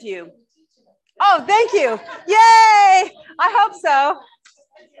agree with you. Oh, thank you. Yay! I hope so.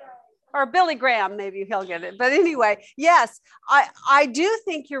 Or Billy Graham, maybe he'll get it. But anyway, yes, I do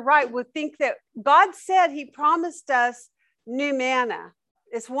think you're right. We think that God said he promised us new manna.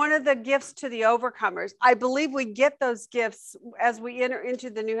 It's one of the gifts to the overcomers. I believe we get those gifts as we enter into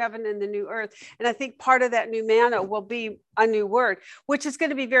the new heaven and the new earth. And I think part of that new manna will be a new word, which is going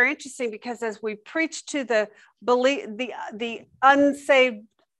to be very interesting because as we preach to the unsaved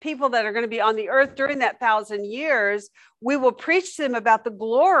people that are going to be on the earth during that 1,000 years, we will preach to them about the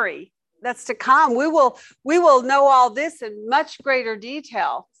glory that's to come. We will know all this in much greater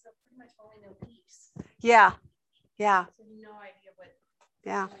detail. So pretty much only know peace. Yeah. So no idea what.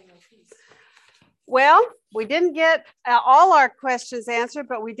 Yeah. Well, we didn't get all our questions answered,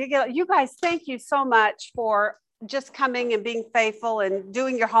 but we did get, you guys, thank you so much for just coming and being faithful and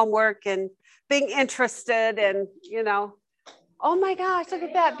doing your homework and being interested and, oh my gosh, look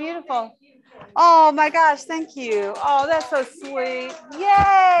at that. Beautiful. Oh my gosh, thank you. Oh, that's so sweet.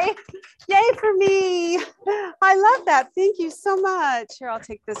 Yay. Yay for me. I love that. Thank you so much. Here, I'll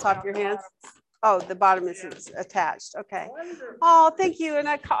take this off your hands. Oh, the bottom is attached. Okay. Oh, thank you. And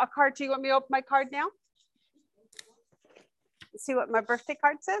a card too. You want me to open my card now? See what my birthday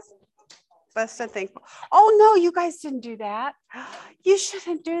card says? Blessed and thankful. Oh, no, you guys didn't do that. You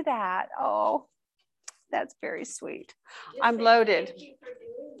shouldn't do that. Oh, that's very sweet. I'm loaded.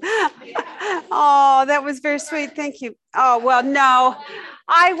 Oh, that was very sweet. Thank you. Oh, well, no,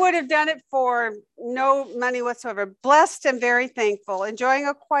 I would have done it for no money whatsoever. Blessed and very thankful, enjoying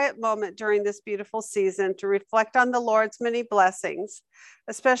a quiet moment during this beautiful season to reflect on the Lord's many blessings,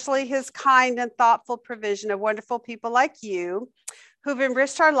 especially his kind and thoughtful provision of wonderful people like you who've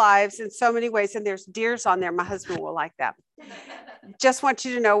enriched our lives in so many ways. And there's deers on there. My husband will like that. Just want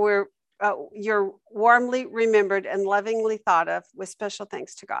you to know you're warmly remembered and lovingly thought of with special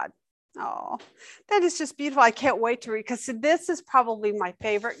thanks to God. Oh, that is just beautiful. I can't wait to read because this is probably my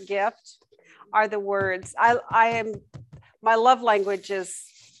favorite gift are the words. My love language is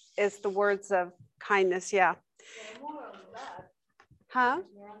the words of kindness. Yeah. Huh?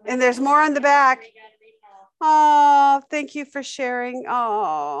 And there's more on the back. Oh, thank you for sharing.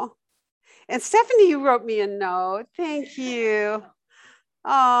 Oh, and Stephanie, you wrote me a note. Thank you.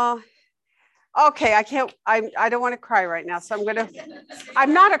 Oh, okay. I don't want to cry right now. So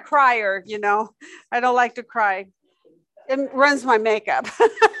I'm not a crier, I don't like to cry. It runs my makeup.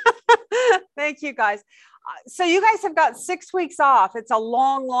 Thank you guys. So you guys have got 6 weeks off. It's a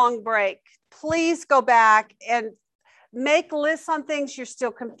long, long break. Please go back and make lists on things you're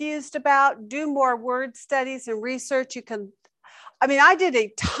still confused about. Do more word studies and research. I did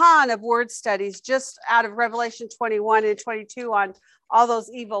a ton of word studies just out of Revelation 21 and 22 on all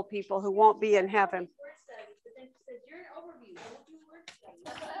those evil people who won't be in heaven.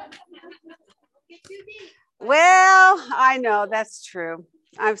 Well, I know that's true.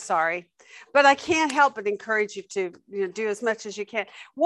 I'm sorry, but I can't help but encourage you to do as much as you can.